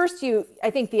 First,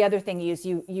 I think the other thing is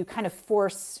you kind of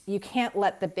you can't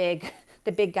let the big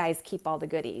guys keep all the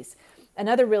goodies.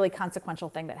 Another really consequential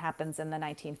thing that happens in the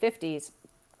 1950s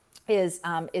is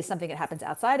something that happens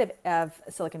outside of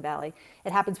Silicon Valley.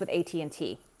 It happens with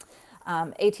AT&T.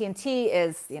 AT&T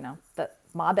is, the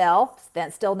Ma Bell,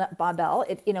 then still Ma Bell.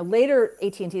 Later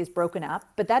AT&T is broken up,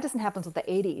 but that doesn't happen until the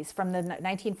 80s. From the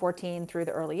 1914 through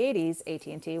the early 80s,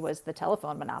 AT&T was the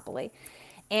telephone monopoly.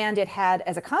 And it had,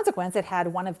 as a consequence,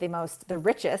 one of the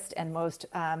richest and most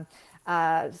sort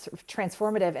of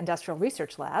transformative industrial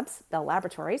research labs, Bell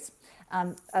Laboratories,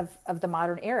 of the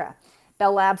modern era.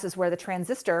 Bell Labs is where the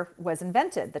transistor was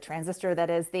invented. The transistor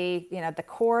that is the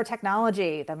core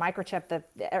technology, the microchip, the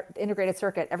integrated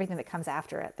circuit, everything that comes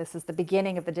after it. This is the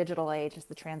beginning of the digital age, is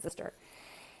the transistor.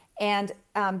 And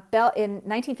Bell in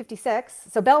 1956,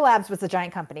 so Bell Labs was the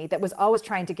giant company that was always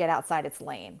trying to get outside its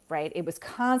lane, right? It was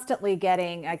constantly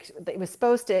basically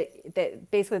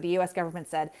the US government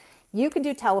said, you can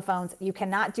do telephones, you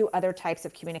cannot do other types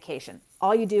of communication.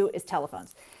 All you do is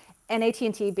telephones. And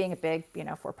AT&T, being a big,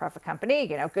 for-profit company,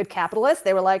 good capitalists,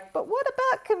 they were like, but what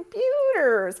about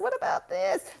computers? What about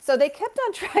this? So they kept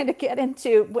on trying to get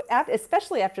into,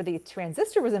 especially after the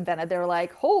transistor was invented, they were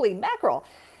like, holy mackerel.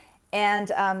 And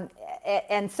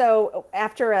so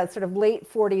after a sort of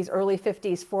late 40s, early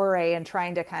 50s foray and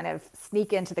trying to kind of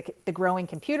sneak into the growing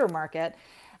computer market,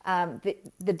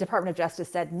 the Department of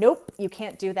Justice said, nope, you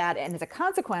can't do that. And as a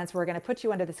consequence, we're going to put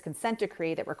you under this consent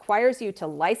decree that requires you to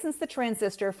license the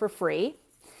transistor for free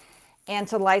and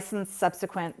to license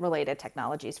subsequent related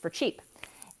technologies for cheap.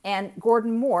 And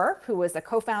Gordon Moore, who was a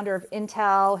co-founder of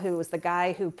Intel, who was the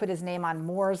guy who put his name on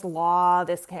Moore's Law,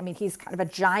 he's kind of a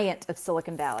giant of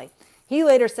Silicon Valley. He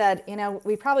later said,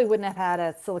 we probably wouldn't have had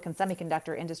a silicon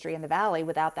semiconductor industry in the Valley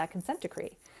without that consent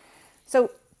decree.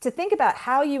 So to think about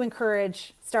how you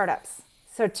encourage startups.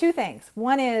 So two things.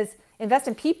 One is invest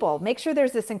in people. Make sure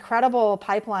there's this incredible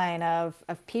pipeline of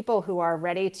people who are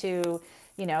ready to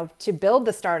build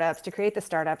the startups, to create the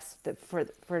startups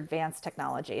for advanced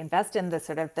technology. Invest in the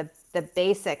sort of the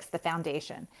basics, the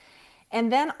foundation.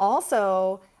 And then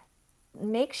also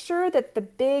make sure that the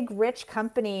big rich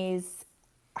companies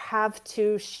have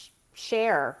to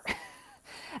share.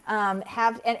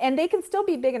 And they can still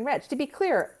be big and rich. To be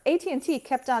clear, AT&T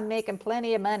kept on making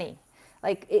plenty of money.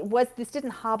 Like this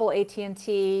didn't hobble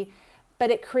AT&T,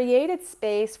 but it created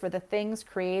space for the things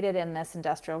created in this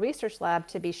industrial research lab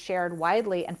to be shared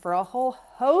widely and for a whole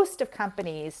host of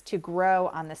companies to grow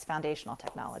on this foundational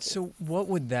technology. So what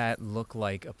would that look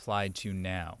like applied to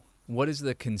now? What is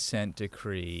the consent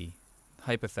decree,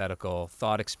 hypothetical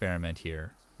thought experiment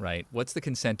here, right? What's the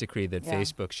consent decree that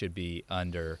Facebook should be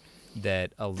under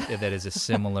that is a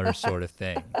similar sort of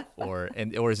thing,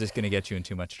 or is this going to get you in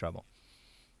too much trouble?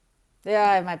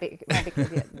 Yeah, it might be.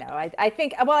 No, I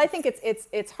think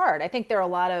it's hard. I think there are a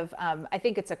lot of. I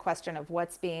think it's a question of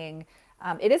what's being.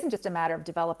 It isn't just a matter of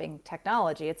developing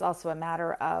technology. It's also a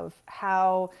matter of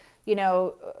how.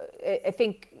 I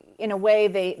think in a way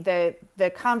the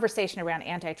conversation around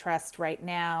antitrust right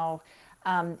now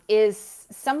is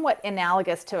somewhat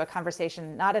analogous to a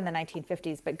conversation not in the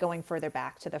 1950s, but going further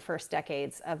back to the first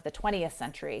decades of the 20th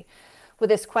century, with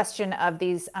this question of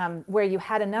these, where you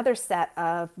had another set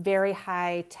of very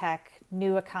high tech,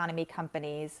 new economy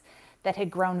companies that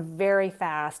had grown very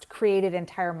fast, created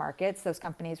entire markets. Those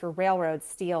companies were railroads,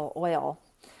 steel, oil,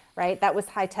 right? That was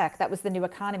high tech. That was the new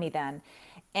economy then.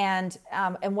 And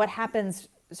what happens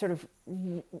sort of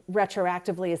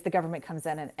retroactively as the government comes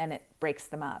in and it breaks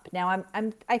them up. Now,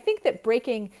 I think that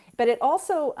breaking, but it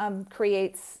also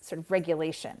creates sort of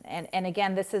regulation. And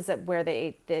again, this is where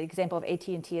the example of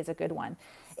AT&T is a good one.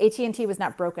 AT&T was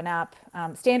not broken up.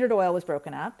 Standard Oil was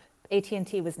broken up.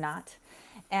 AT&T was not.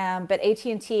 But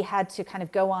AT&T had to kind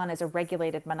of go on as a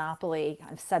regulated monopoly,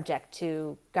 kind of subject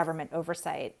to government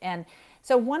oversight. And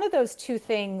so one of those two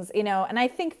things, and I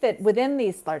think that within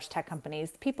these large tech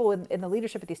companies, people in the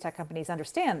leadership of these tech companies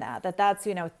understand that's,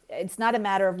 it's not a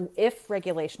matter of if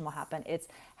regulation will happen, it's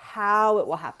how it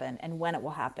will happen and when it will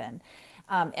happen.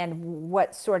 And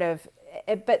what sort of,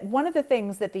 but one of the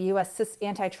things that the U.S.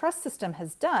 antitrust system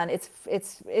has done,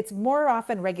 it's more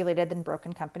often regulated than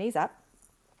broken companies up.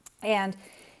 And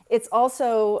it's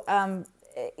also,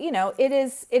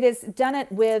 it is done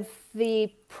it with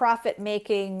the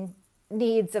profit-making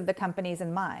needs of the companies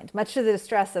in mind, much to the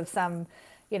distress of some,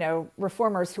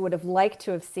 reformers who would have liked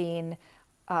to have seen,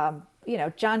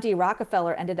 John D.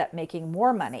 Rockefeller ended up making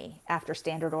more money after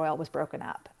Standard Oil was broken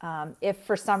up. If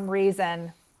for some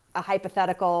reason a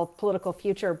hypothetical political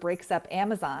future breaks up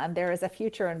Amazon, there is a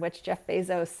future in which Jeff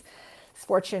Bezos'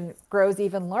 fortune grows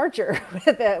even larger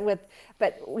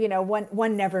but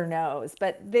one never knows.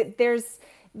 But there's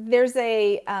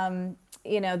a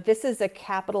this is a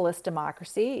capitalist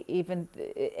democracy,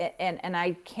 and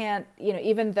I can't,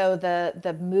 even though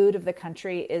the mood of the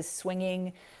country is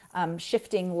swinging,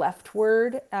 shifting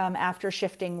leftward after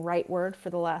shifting rightward for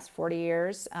the last 40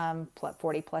 years,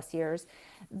 40 plus years,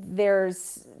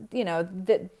 there's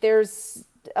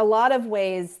a lot of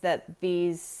ways that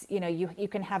these, you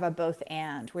can have a both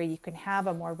and, where you can have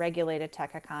a more regulated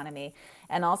tech economy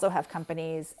and also have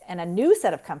companies and a new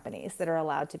set of companies that are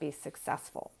allowed to be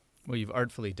successful. Well, you've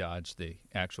artfully dodged the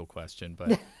actual question,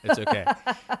 but it's okay.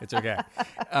 It's okay.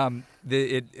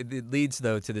 It leads,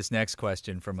 though, to this next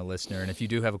question from a listener. And if you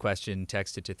do have a question,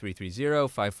 text it to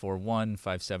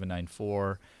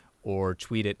 330-541-5794 or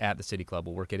tweet it at the City Club.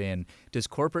 We'll work it in. Does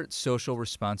corporate social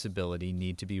responsibility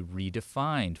need to be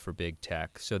redefined for big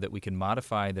tech so that we can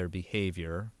modify their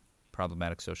behavior,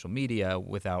 problematic social media,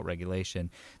 without regulation,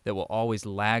 that will always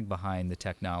lag behind the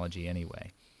technology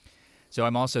anyway? So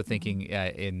I'm also thinking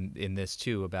in this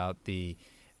too about the,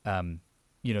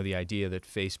 the idea that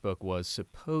Facebook was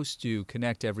supposed to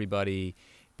connect everybody,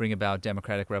 bring about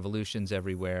democratic revolutions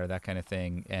everywhere, that kind of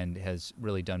thing, and has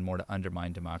really done more to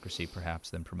undermine democracy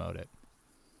perhaps than promote it.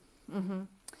 Mm-hmm.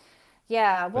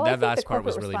 Yeah, well, but that last part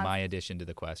was really my addition to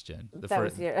the question.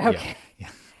 Okay. Yeah.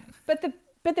 But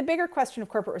the bigger question of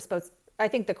corporate response, I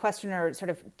think the questioner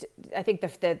I think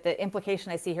the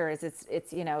implication I see here is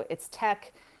it's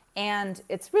tech. And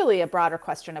it's really a broader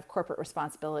question of corporate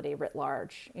responsibility writ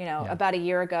large. About a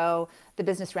year ago, the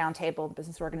Business Roundtable, the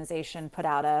business organization, put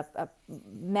out a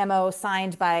memo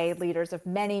signed by leaders of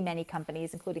many, many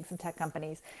companies, including some tech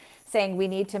companies, saying we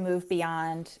need to move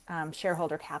beyond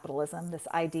shareholder capitalism, this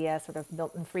idea, sort of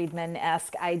Milton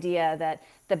Friedman-esque idea that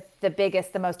the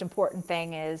most important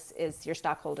thing is your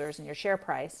stockholders and your share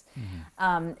price.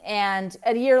 Mm-hmm. And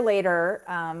a year later,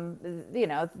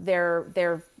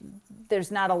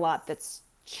 there's not a lot that's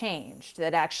changed.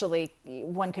 That actually,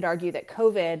 one could argue that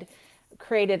COVID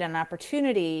created an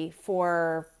opportunity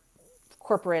for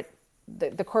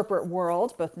the corporate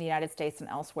world, both in the United States and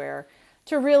elsewhere,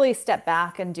 to really step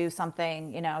back and do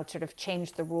something, sort of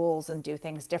change the rules and do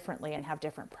things differently and have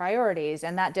different priorities.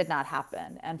 And that did not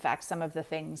happen. In fact, some of the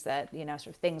things that, sort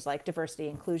of things like diversity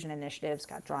inclusion initiatives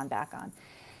got drawn back on.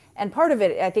 And part of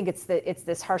it, I think it's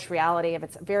this harsh reality of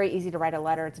it's very easy to write a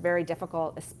letter. It's very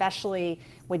difficult, especially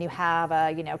when you have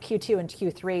Q2 and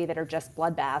Q3 that are just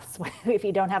bloodbaths. If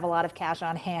you don't have a lot of cash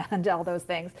on hand, all those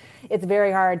things, it's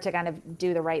very hard to kind of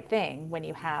do the right thing when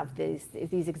you have these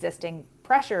existing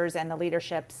pressures and the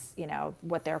leaderships.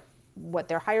 What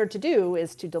they're hired to do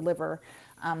is to deliver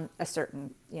a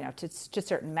certain, to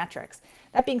certain metrics.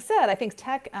 That being said, I think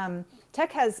tech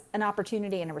has an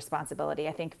opportunity and a responsibility,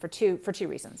 I think, for two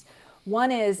reasons.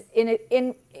 One is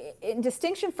in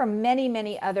distinction from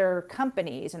many other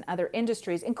companies and other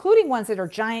industries, including ones that are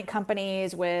giant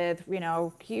companies with,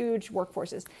 huge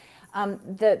workforces.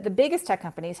 The biggest tech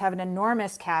companies have an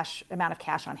enormous amount of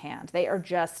cash on hand. They are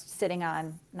just sitting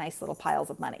on nice little piles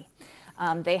of money.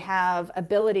 They have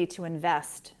ability to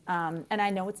invest. And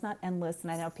I know it's not endless,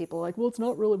 and I know people are like, well,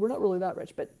 we're not really that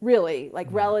rich, but really, like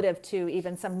relative to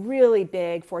even some really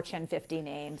big Fortune 50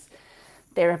 names,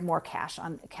 they have more cash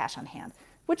on hand,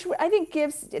 which I think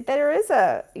there is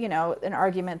an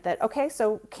argument that, okay,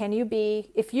 so can you be,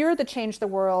 if you're the change the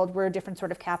world, we're different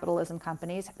sort of capitalism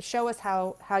companies, show us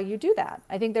how you do that.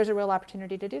 I think there's a real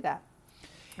opportunity to do that.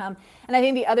 And I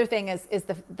think the other thing is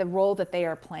the role that they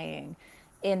are playing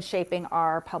in shaping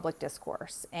our public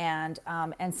discourse, and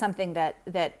something that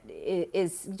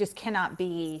is just cannot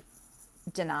be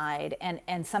denied,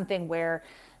 and something where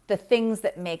the things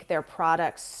that make their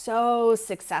products so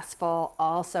successful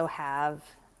also have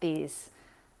these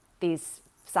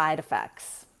side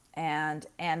effects, and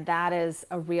that is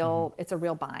a real it's a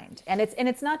real bind, and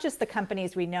it's not just the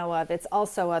companies we know of, it's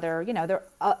also other there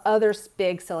are other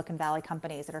big Silicon Valley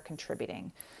companies that are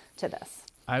contributing to this.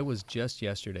 I was just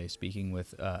yesterday speaking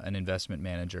with an investment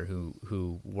manager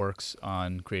who works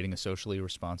on creating a socially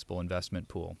responsible investment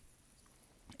pool,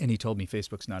 and he told me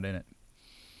Facebook's not in it.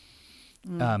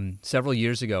 Several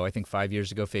years ago, I think 5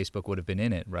 years ago, Facebook would have been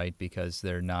in it, right? Because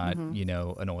they're not,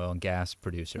 an oil and gas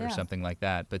producer or something like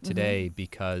that. But today,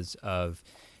 because of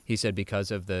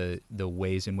the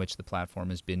ways in which the platform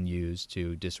has been used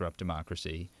to disrupt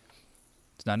democracy,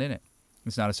 it's not in it.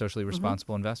 It's not a socially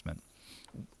responsible investment.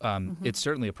 It's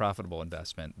certainly a profitable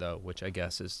investment, though, which I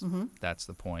guess is that's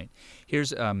the point.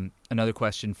 Here's another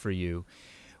question for you.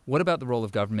 What about the role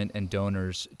of government and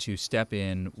donors to step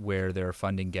in where there are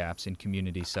funding gaps in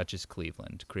communities such as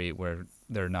Cleveland, where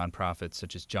there are nonprofits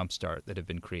such as Jumpstart that have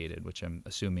been created, which I'm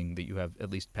assuming that you have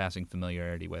at least passing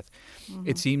familiarity with?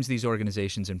 It seems these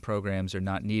organizations and programs are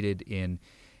not needed in,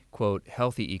 quote,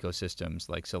 healthy ecosystems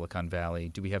like Silicon Valley.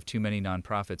 Do we have too many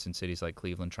nonprofits in cities like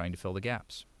Cleveland trying to fill the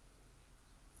gaps?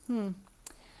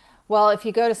 Well, if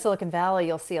you go to Silicon Valley,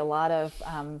 you'll see a lot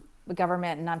of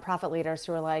government and nonprofit leaders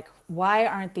who are like, why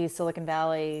aren't these Silicon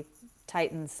Valley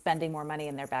titans spending more money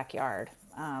in their backyard?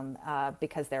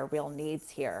 Because there are real needs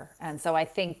here. And so I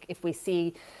think if we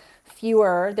see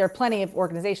fewer, there are plenty of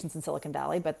organizations in Silicon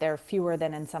Valley, but there are fewer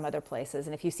than in some other places.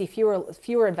 And if you see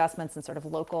fewer investments in sort of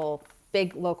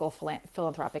big local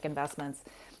philanthropic investments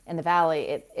in the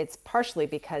Valley, it's partially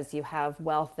because you have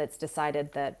wealth that's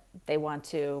decided that they want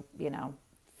to,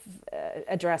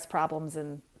 address problems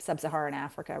in sub-Saharan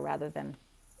Africa rather than,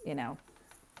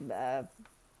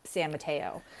 San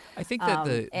Mateo. I think that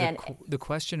the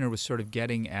questioner was sort of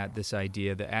getting at this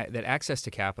idea that access to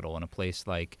capital in a place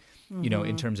like,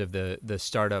 in terms of the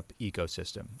startup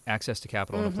ecosystem, access to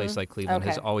capital in a place like Cleveland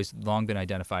has always long been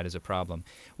identified as a problem.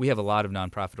 We have a lot of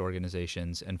nonprofit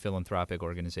organizations and philanthropic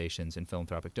organizations and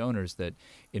philanthropic donors that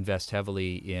invest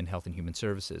heavily in health and human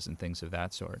services and things of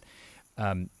that sort.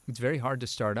 It's very hard to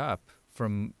start up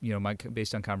from,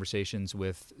 based on conversations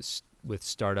with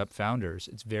startup founders.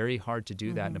 It's very hard to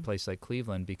do that in a place like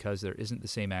Cleveland because there isn't the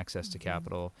same access to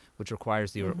capital, which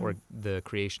requires the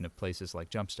creation of places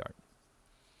like Jumpstart.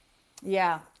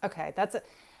 Yeah. Okay. I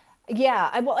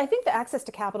think the access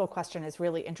to capital question is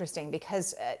really interesting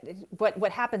because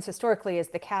what happens historically is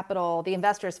the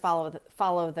investors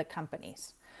follow the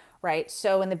companies. Right.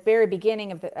 So in the very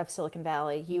beginning of Silicon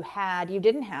Valley, you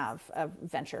didn't have a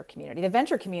venture community. The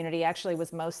venture community actually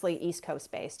was mostly East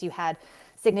Coast based. You had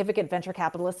significant venture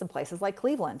capitalists in places like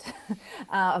Cleveland.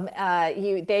 Before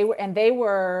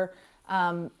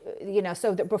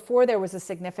there was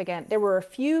there were a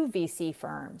few VC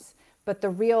firms, but the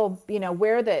real,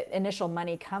 where the initial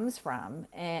money comes from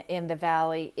in the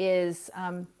Valley is,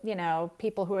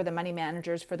 people who are the money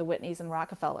managers for the Whitneys and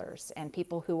Rockefellers, and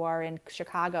people who are in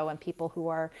Chicago, and people who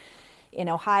are in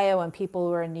Ohio, and people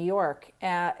who are in New York.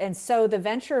 And so the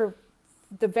venture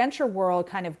the venture world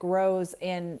kind of grows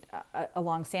in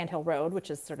along Sand Hill Road, which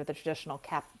is sort of the traditional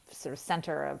sort of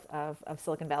center of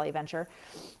Silicon Valley venture.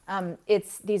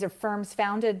 These are firms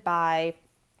founded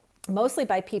mostly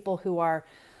by people who are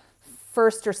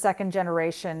first or second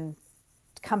generation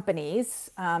companies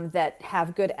that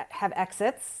have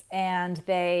exits, and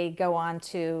they go on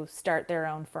to start their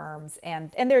own firms,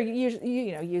 and they're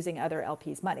using other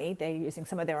LPs' money. They're using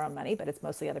some of their own money, but it's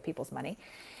mostly other people's money,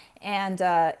 and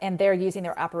they're using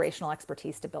their operational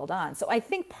expertise to build on. So I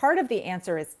think part of the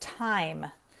answer is time.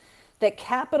 That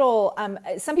capital,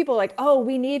 some people are like, oh,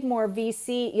 we need more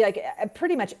VC. Like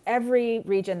pretty much every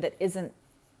region that isn't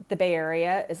the Bay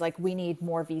Area is like, we need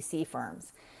more VC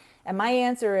firms. And my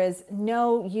answer is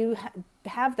no, you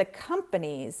have the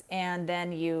companies, and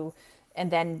then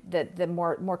the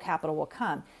more capital will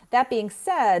come. That being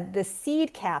said, the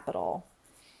seed capital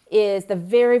is the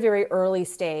very, very early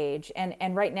stage.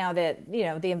 And right now the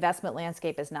investment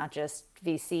landscape is not just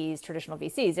VCs, traditional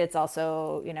VCs. It's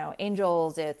also,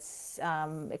 angels, it's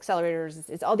accelerators,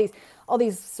 it's all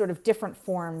these sort of different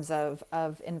forms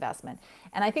of investment.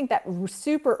 And I think that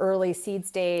super early seed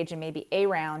stage and maybe A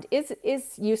round is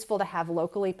useful to have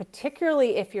locally,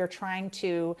 particularly if you're trying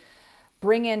to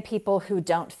bring in people who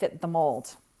don't fit the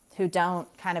mold, who don't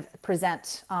kind of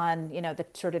present on, the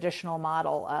traditional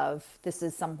model of this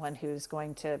is someone who's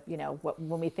going to,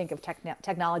 when we think of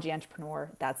technology entrepreneur,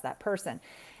 that's that person.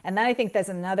 And then I think there's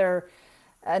another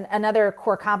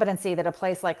core competency that a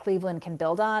place like Cleveland can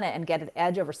build on and get an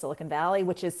edge over Silicon Valley,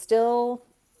 which is still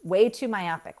way too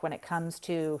myopic when it comes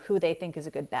to who they think is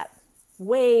a good bet.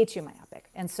 Way too myopic.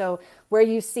 And so where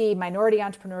you see minority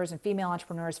entrepreneurs and female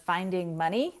entrepreneurs finding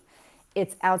money,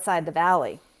 it's outside the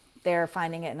Valley. They're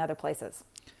finding it in other places.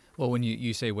 Well, when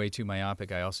you say way too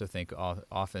myopic, I also think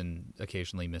often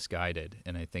occasionally misguided.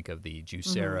 And I think of the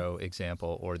Juicero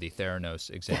example or the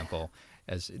Theranos example,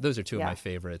 as those are two of my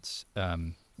favorites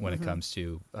when it comes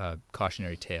to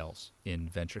cautionary tales in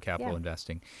venture capital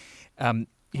investing.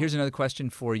 Here's another question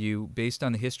for you. Based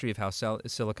on the history of how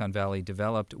Silicon Valley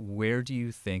developed, where do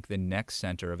you think the next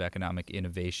center of economic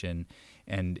innovation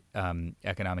and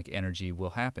economic energy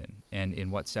will happen? And in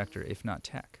what sector, if not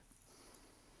tech?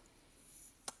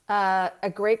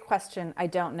 A great question. I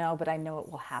don't know, but I know it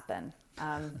will happen.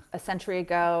 A century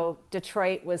ago,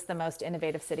 Detroit was the most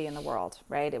innovative city in the world,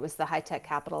 right? It was the high-tech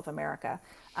capital of America.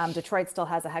 Detroit still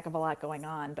has a heck of a lot going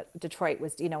on, but Detroit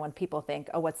was, when people think,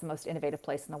 oh, what's the most innovative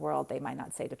place in the world? They might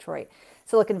not say Detroit.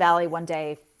 Silicon Valley one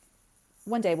day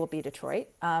will be Detroit.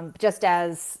 Just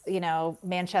as,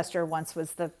 Manchester once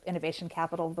was the innovation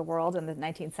capital of the world in the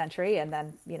 19th century and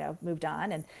then, moved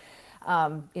on, and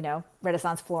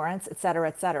Renaissance Florence, et cetera,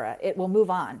 et cetera. It will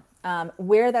move on.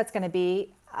 Where that's going to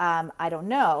be, I don't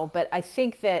know, but I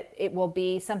think that it will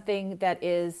be something that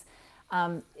is,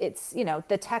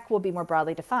 the tech will be more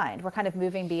broadly defined. We're kind of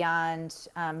moving beyond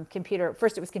computer.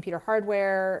 First, it was computer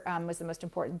hardware was the most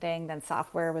important thing. Then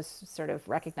software was sort of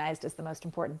recognized as the most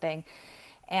important thing.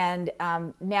 And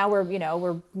now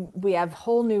we have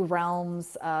whole new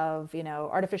realms of,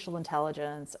 artificial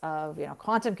intelligence, of,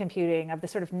 quantum computing, of the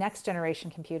sort of next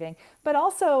generation computing. But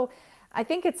also, I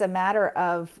think it's a matter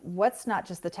of what's not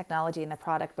just the technology and the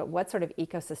product, but what sort of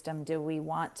ecosystem do we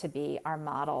want to be our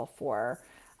model for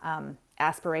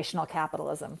aspirational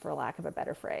capitalism, for lack of a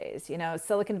better phrase.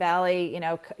 Silicon Valley,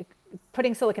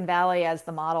 putting Silicon Valley as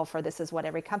the model for this is what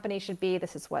every company should be,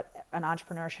 this is what an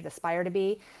entrepreneur should aspire to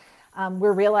be.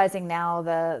 We're realizing now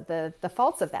the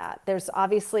faults of that. There's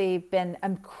obviously been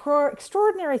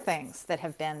extraordinary things that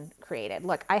have been created.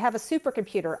 Look, I have a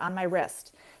supercomputer on my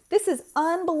wrist. This is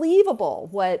unbelievable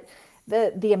what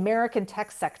the American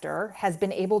tech sector has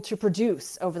been able to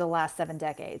produce over the last 7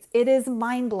 decades. It is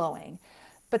mind-blowing.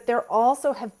 But there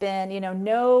also have been,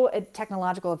 no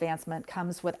technological advancement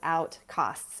comes without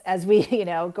costs. As we,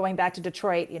 going back to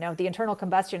Detroit, the internal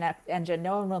combustion engine,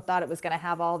 no one thought it was going to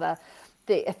have all the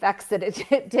effects that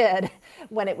it did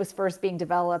when it was first being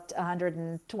developed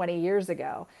 120 years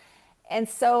ago. And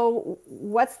so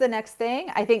what's the next thing?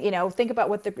 I think, think about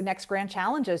what the next grand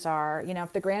challenges are.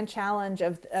 If the grand challenge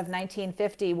of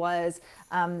 1950 was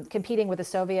competing with the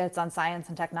Soviets on science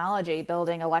and technology,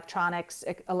 building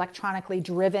electronically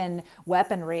driven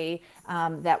weaponry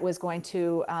that was going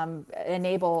to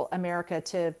enable America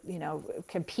to,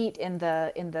 compete in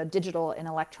the digital and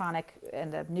electronic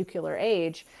and the nuclear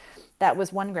age. That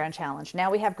was one grand challenge. Now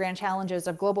we have grand challenges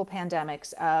of global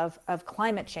pandemics, of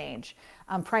climate change,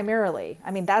 primarily.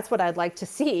 I mean, that's what I'd like to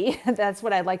see. That's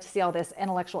what I'd like to see all this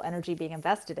intellectual energy being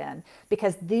invested in,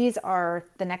 because these are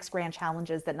the next grand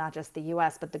challenges that not just the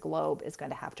U.S., but the globe is going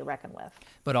to have to reckon with.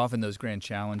 But often those grand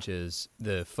challenges,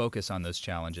 the focus on those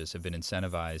challenges have been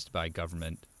incentivized by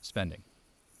government spending.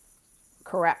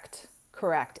 Correct.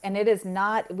 And it is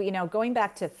not, going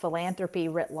back to philanthropy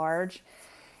writ large,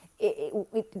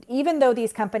 even though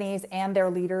these companies and their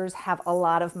leaders have a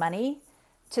lot of money,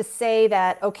 to say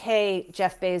that, okay,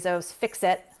 Jeff Bezos, fix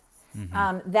it,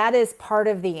 that is part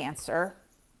of the answer.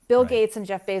 Bill Gates and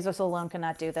Jeff Bezos alone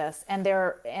cannot do this, and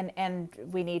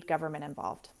we need government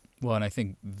involved. Well, and I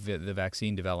think the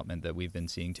vaccine development that we've been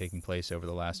seeing taking place over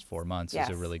the last 4 months is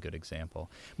a really good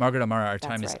example. Margaret O'Mara, our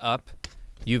time is up.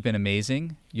 You've been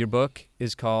amazing. Your book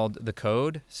is called The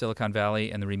Code, Silicon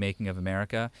Valley and the Remaking of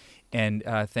America. And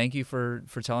thank you for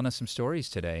telling us some stories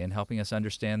today and helping us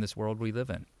understand this world we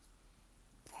live in.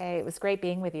 Hey, it was great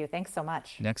being with you. Thanks so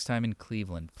much. Next time in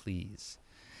Cleveland, please.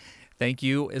 Thank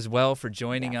you as well for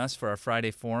joining us for our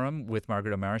Friday Forum with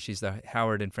Margaret O'Mara. She's the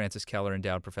Howard and Francis Keller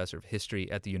Endowed Professor of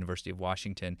History at the University of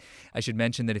Washington. I should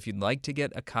mention that if you'd like to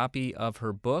get a copy of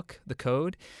her book, The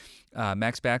Code,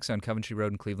 Max Backs on Coventry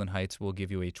Road in Cleveland Heights will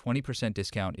give you a 20%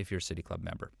 discount if you're a City Club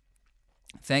member.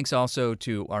 Thanks also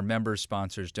to our members,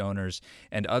 sponsors, donors,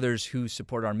 and others who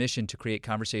support our mission to create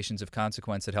conversations of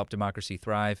consequence that help democracy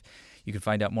thrive. You can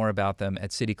find out more about them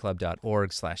at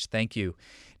cityclub.org/thank-you.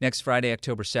 Next Friday,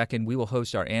 October 2nd, we will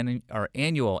host our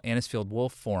annual Anisfield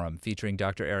Wolf Forum featuring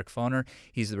Dr. Eric Foner.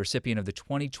 He's the recipient of the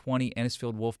 2020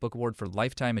 Anisfield Wolf Book Award for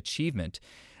Lifetime Achievement.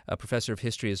 A professor of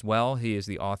history as well. He is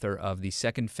the author of The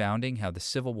Second Founding, How the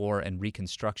Civil War and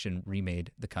Reconstruction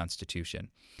Remade the Constitution.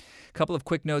 A couple of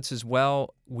quick notes as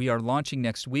well. We are launching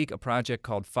next week a project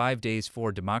called 5 Days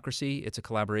for Democracy. It's a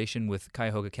collaboration with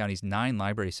Cuyahoga County's 9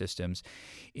 library systems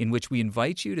in which we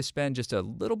invite you to spend just a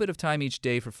little bit of time each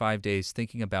day for 5 days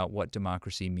thinking about what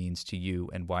democracy means to you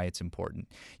and why it's important.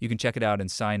 You can check it out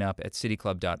and sign up at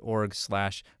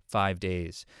cityclub.org/5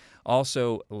 days.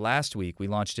 Also, last week, we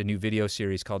launched a new video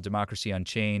series called Democracy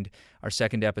Unchained. Our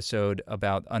second episode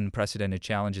about unprecedented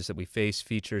challenges that we face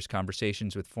features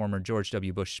conversations with former George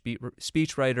W. Bush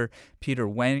speechwriter Peter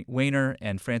Wehner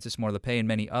and Francis Moore LePay and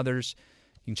many others.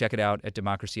 You can check it out at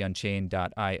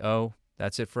democracyunchained.io.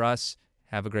 That's it for us.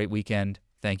 Have a great weekend.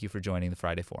 Thank you for joining the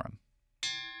Friday Forum.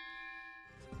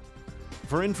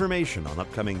 For information on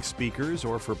upcoming speakers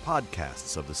or for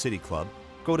podcasts of the City Club,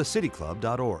 go to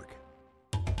cityclub.org.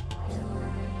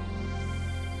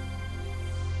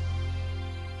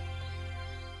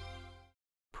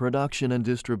 Production and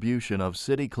distribution of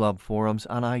City Club forums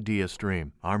on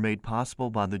IdeaStream are made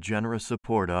possible by the generous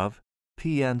support of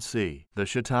PNC, the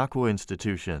Chautauqua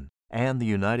Institution, and the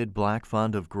United Black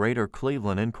Fund of Greater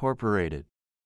Cleveland, Incorporated.